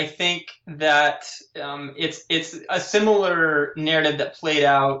sure. I think that it's a similar narrative that played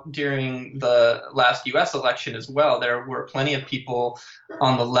out during the last U.S. election as well. There were plenty of people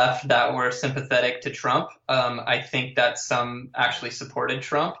on the left that were sympathetic to Trump. I think that some actually supported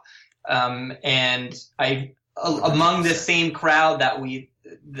Trump. And among the same crowd that we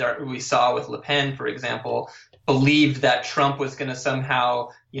saw with Le Pen, for example, believed that Trump was going to somehow,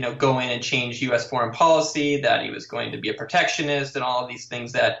 go in and change U.S. foreign policy, that he was going to be a protectionist and all of these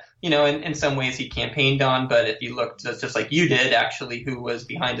things that, in some ways he campaigned on. But if you looked just like you did, actually, who was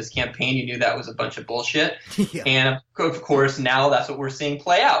behind his campaign, you knew that was a bunch of bullshit. Yeah. And of course, now that's what we're seeing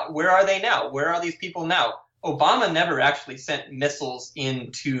play out. Where are they now? Where are these people now? Obama never actually sent missiles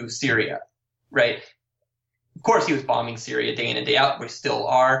into Syria, right? Of course, he was bombing Syria day in and day out. We still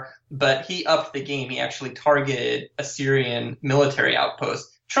are. But he upped the game. He actually targeted a Syrian military outpost.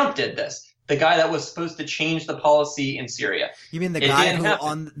 Trump did this. The guy that was supposed to change the policy in Syria. You mean the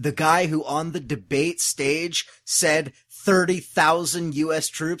guy who on the debate stage said 30,000 U.S.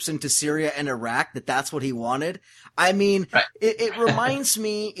 troops into Syria and Iraq, that's what he wanted? I mean, right. it reminds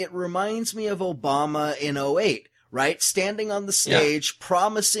me of Obama in 2008. Right? Standing on the stage,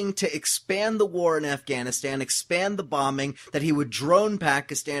 promising to expand the war in Afghanistan, expand the bombing, that he would drone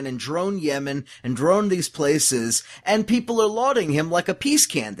Pakistan and drone Yemen and drone these places, and people are lauding him like a peace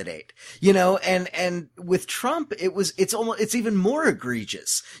candidate. And with Trump, it's even more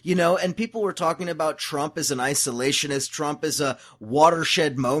egregious, and people were talking about Trump as an isolationist, Trump as a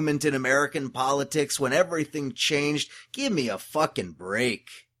watershed moment in American politics when everything changed. Give me a fucking break.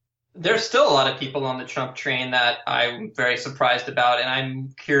 There's still a lot of people on the Trump train that I'm very surprised about, and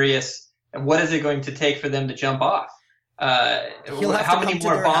I'm curious what is it going to take for them to jump off? How many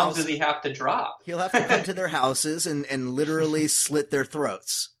more bombs does he have to drop? He'll have to come to their houses and literally slit their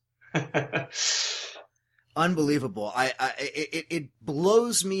throats. Unbelievable. It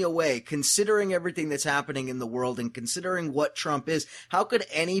blows me away considering everything that's happening in the world and considering what Trump is. How could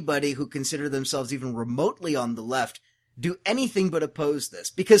anybody who consider themselves even remotely on the left do anything but oppose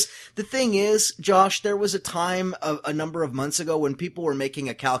this? Because the thing is, Josh, there was a time a number of months ago when people were making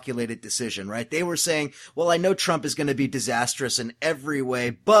a calculated decision, right? They were saying, well, I know Trump is going to be disastrous in every way,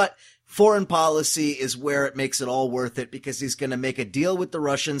 but foreign policy is where it makes it all worth it because he's going to make a deal with the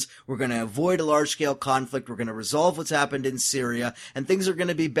Russians. We're going to avoid a large-scale conflict. We're going to resolve what's happened in Syria, and things are going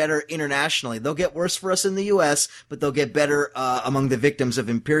to be better internationally. They'll get worse for us in the U.S., but they'll get better among the victims of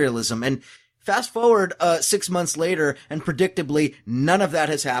imperialism. And fast forward 6 months later, and predictably, none of that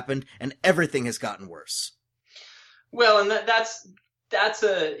has happened, and everything has gotten worse. Well, and that's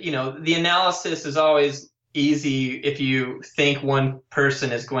the analysis is always easy if you think one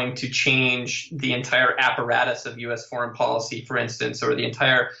person is going to change the entire apparatus of U.S. foreign policy, for instance, or the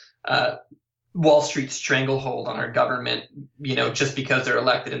entire Wall Street stranglehold on our government, just because they're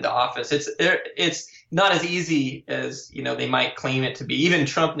elected into office. It's not as easy as, they might claim it to be. Even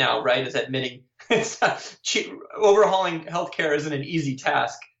Trump now, right, is admitting overhauling healthcare isn't an easy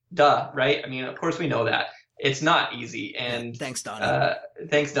task. Duh, right? I mean, of course we know that. It's not easy. And thanks, Donnie.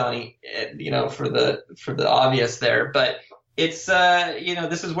 Thanks, Donnie, for the obvious there. But it's,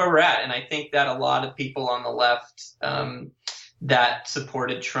 this is where we're at. And I think that a lot of people on the left that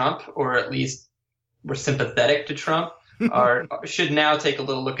supported Trump, or at least were sympathetic to Trump, should now take a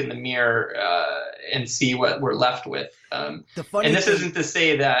little look in the mirror and see what we're left with. And this isn't to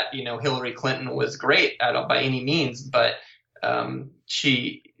say that Hillary Clinton was great by any means, but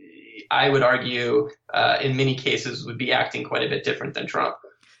she, I would argue, in many cases, would be acting quite a bit different than Trump.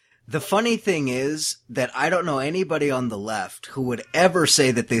 The funny thing is that I don't know anybody on the left who would ever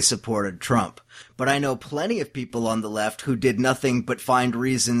say that they supported Trump, but I know plenty of people on the left who did nothing but find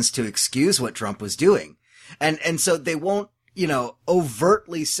reasons to excuse what Trump was doing. And so they won't,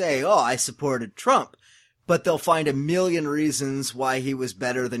 overtly say, oh, I supported Trump, but they'll find a million reasons why he was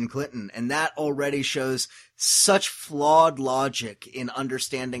better than Clinton. And that already shows such flawed logic in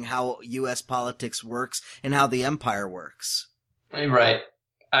understanding how U.S. politics works and how the empire works. Right.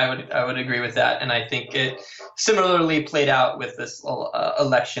 I would agree with that. And I think it similarly played out with this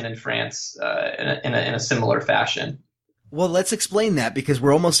election in France in a similar fashion. Well, let's explain that because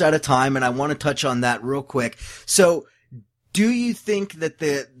we're almost out of time and I want to touch on that real quick. So do you think that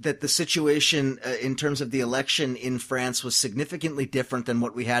the situation in terms of the election in France was significantly different than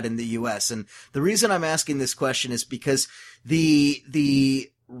what we had in the U.S.? And the reason I'm asking this question is because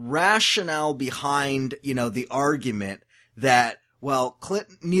the rationale behind, the argument that, well,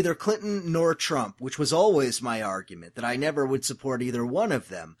 neither Clinton nor Trump, which was always my argument, that I never would support either one of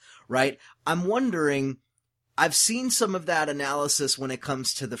them, right? I'm wondering, I've seen some of that analysis when it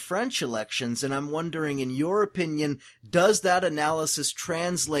comes to the French elections, and I'm wondering, in your opinion, does that analysis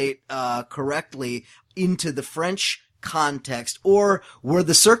translate correctly into the French context, or were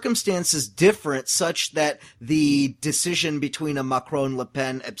the circumstances different such that the decision between a Macron-Le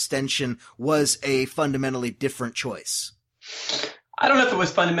Pen abstention was a fundamentally different choice? I don't know if it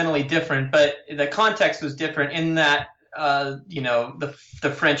was fundamentally different, but the context was different in that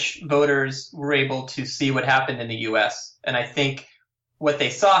the French voters were able to see what happened in the U.S. And I think what they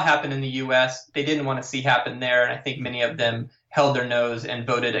saw happen in the U.S., they didn't want to see happen there. And I think many of them held their nose and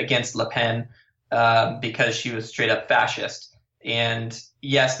voted against Le Pen because she was straight up fascist. And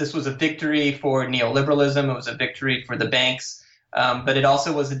yes, this was a victory for neoliberalism. It was a victory for the banks. But it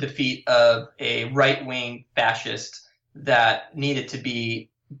also was a defeat of a right-wing fascist that needed to be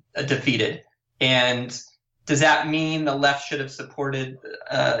defeated. And does that mean the left should have supported,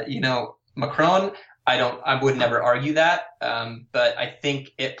 Macron? I would never argue that. But I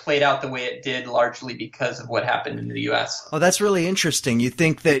think it played out the way it did largely because of what happened in the U.S. Oh, that's really interesting. You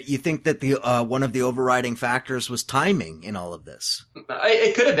think that the one of the overriding factors was timing in all of this?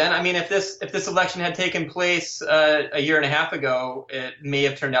 It could have been. I mean, if this election had taken place a year and a half ago, it may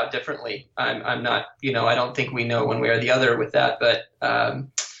have turned out differently. I'm not, I don't think we know one way or the other with that, but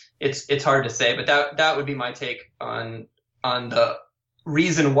it's hard to say. But that would be my take on the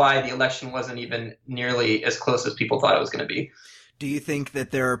reason why the election wasn't even nearly as close as people thought it was going to be. Do you think that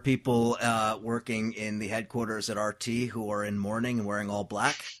there are people working in the headquarters at RT who are in mourning and wearing all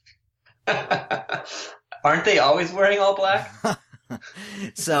black? Aren't they always wearing all black?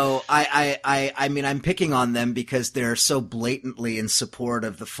 So I mean, I'm picking on them because they're so blatantly in support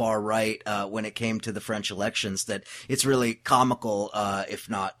of the far right when it came to the French elections that it's really comical, if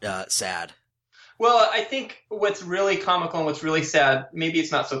not sad. Well, I think what's really comical and what's really sad, maybe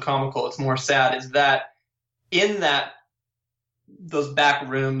it's not so comical, it's more sad, is that in those back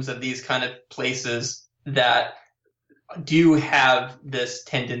rooms of these kind of places that do have this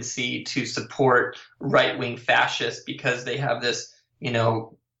tendency to support right-wing fascists because they have this,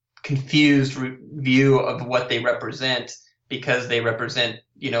 confused view of what they represent because they represent,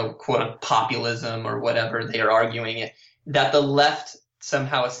 quote, populism or whatever they are arguing it, that the left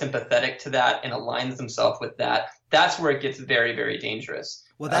somehow is sympathetic to that and aligns themselves with that. That's where it gets very, very dangerous.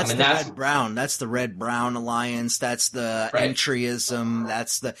 Well, that's red-brown. That's the red-brown alliance. That's the entryism.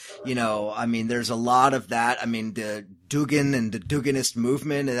 That's the, there's a lot of that. I mean, the Dugin and the Duginist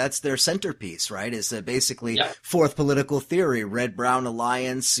movement, that's their centerpiece, right? Is basically fourth political theory, red-brown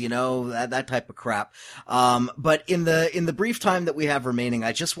alliance, that type of crap. But in the brief time that we have remaining,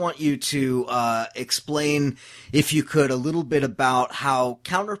 I just want you to explain, if you could, a little bit about how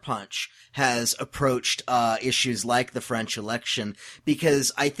Counterpunch has approached issues like the French election,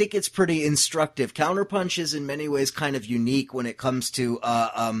 because I think it's pretty instructive. Counterpunch is in many ways kind of unique when it comes to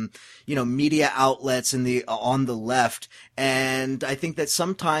media outlets on the left, and I think that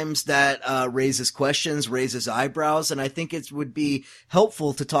sometimes that raises questions, raises eyebrows, and I think it would be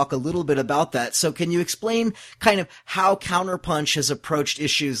helpful to talk a little bit about that. So can you explain kind of how Counterpunch has approached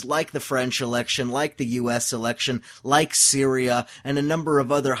issues like the French election, like the U.S. election, like Syria, and a number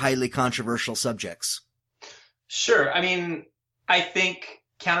of other highly controversial subjects? Sure. I mean, I think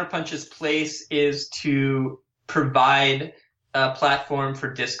Counterpunch's place is to provide a platform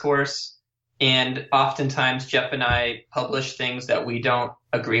for discourse. And oftentimes Jeff and I publish things that we don't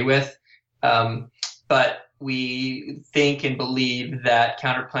agree with. But we think and believe that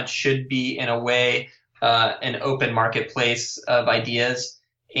Counterpunch should be, in a way, an open marketplace of ideas.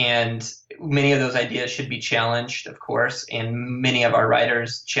 And many of those ideas should be challenged, of course. And many of our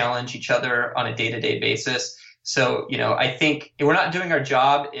writers challenge each other on a day-to-day basis. So, I think we're not doing our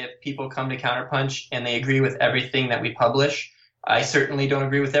job if people come to Counterpunch and they agree with everything that we publish. I certainly don't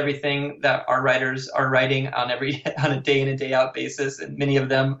agree with everything that our writers are writing on a day in and day out basis, and many of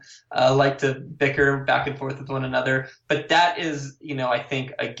them like to bicker back and forth with one another. But that is, I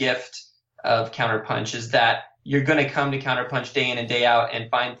think a gift of Counterpunch, is that you're going to come to Counterpunch day in and day out and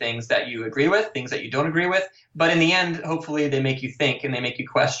find things that you agree with, things that you don't agree with. But in the end, hopefully they make you think and they make you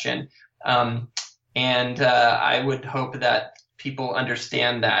question. And I would hope that people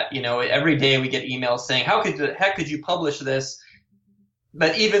understand that. Every day we get emails saying, how the heck could you publish this?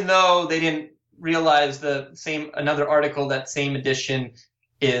 But even though they didn't realize another article, that same edition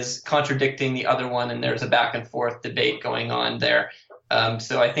is contradicting the other one, and there's a back and forth debate going on there.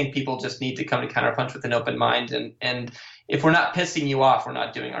 So I think people just need to come to Counterpunch with an open mind. And if we're not pissing you off, we're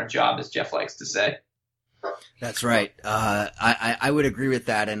not doing our job, as Jeff likes to say. That's right. I would agree with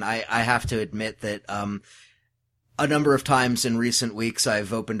that. And I have to admit that, a number of times in recent weeks,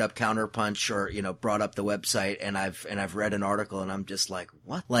 I've opened up Counterpunch or, brought up the website and I've read an article and I'm just like,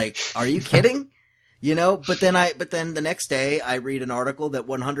 what? Like, are you kidding? But then the next day I read an article that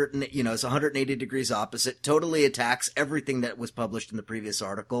is 180 degrees opposite, totally attacks everything that was published in the previous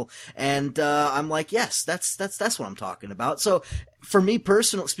article. And, I'm like, yes, that's what I'm talking about. So for me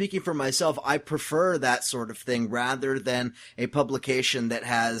personally, speaking for myself, I prefer that sort of thing rather than a publication that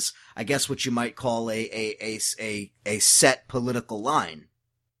has, I guess, what you might call a set political line.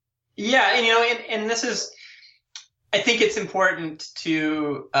 Yeah. And this is, I think it's important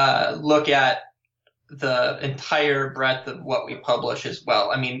to, look at the entire breadth of what we publish as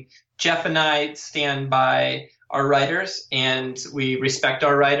well. I mean, Jeff and I stand by our writers and we respect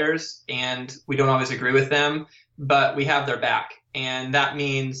our writers and we don't always agree with them, but we have their back. And that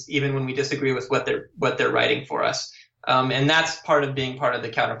means even when we disagree with what they're writing for us. And that's part of being part of the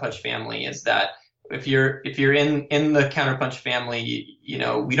Counterpunch family, is that if you're in the Counterpunch family,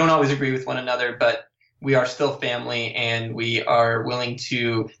 we don't always agree with one another, but we are still family and we are willing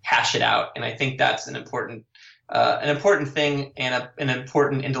to hash it out. And I think that's an important thing and an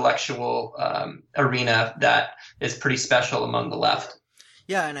important intellectual arena that is pretty special among the left.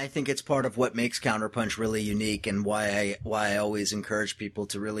 Yeah, and I think it's part of what makes Counterpunch really unique and why I always encourage people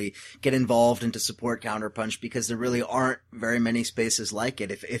to really get involved and to support Counterpunch, because there really aren't very many spaces like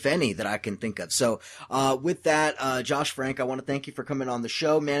it, if any, that I can think of. So with that, Josh Frank, I want to thank you for coming on the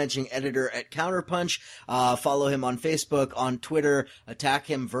show, managing editor at Counterpunch. Follow him on Facebook, on Twitter, attack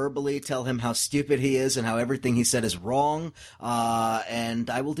him verbally, tell him how stupid he is and how everything he said is wrong, and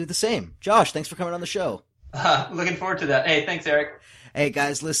I will do the same. Josh, thanks for coming on the show. Looking forward to that. Hey, thanks, Eric. Hey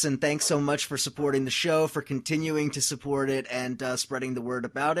guys, listen, thanks so much for supporting the show, for continuing to support it and spreading the word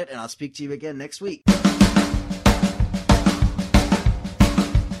about it, and I'll speak to you again next week.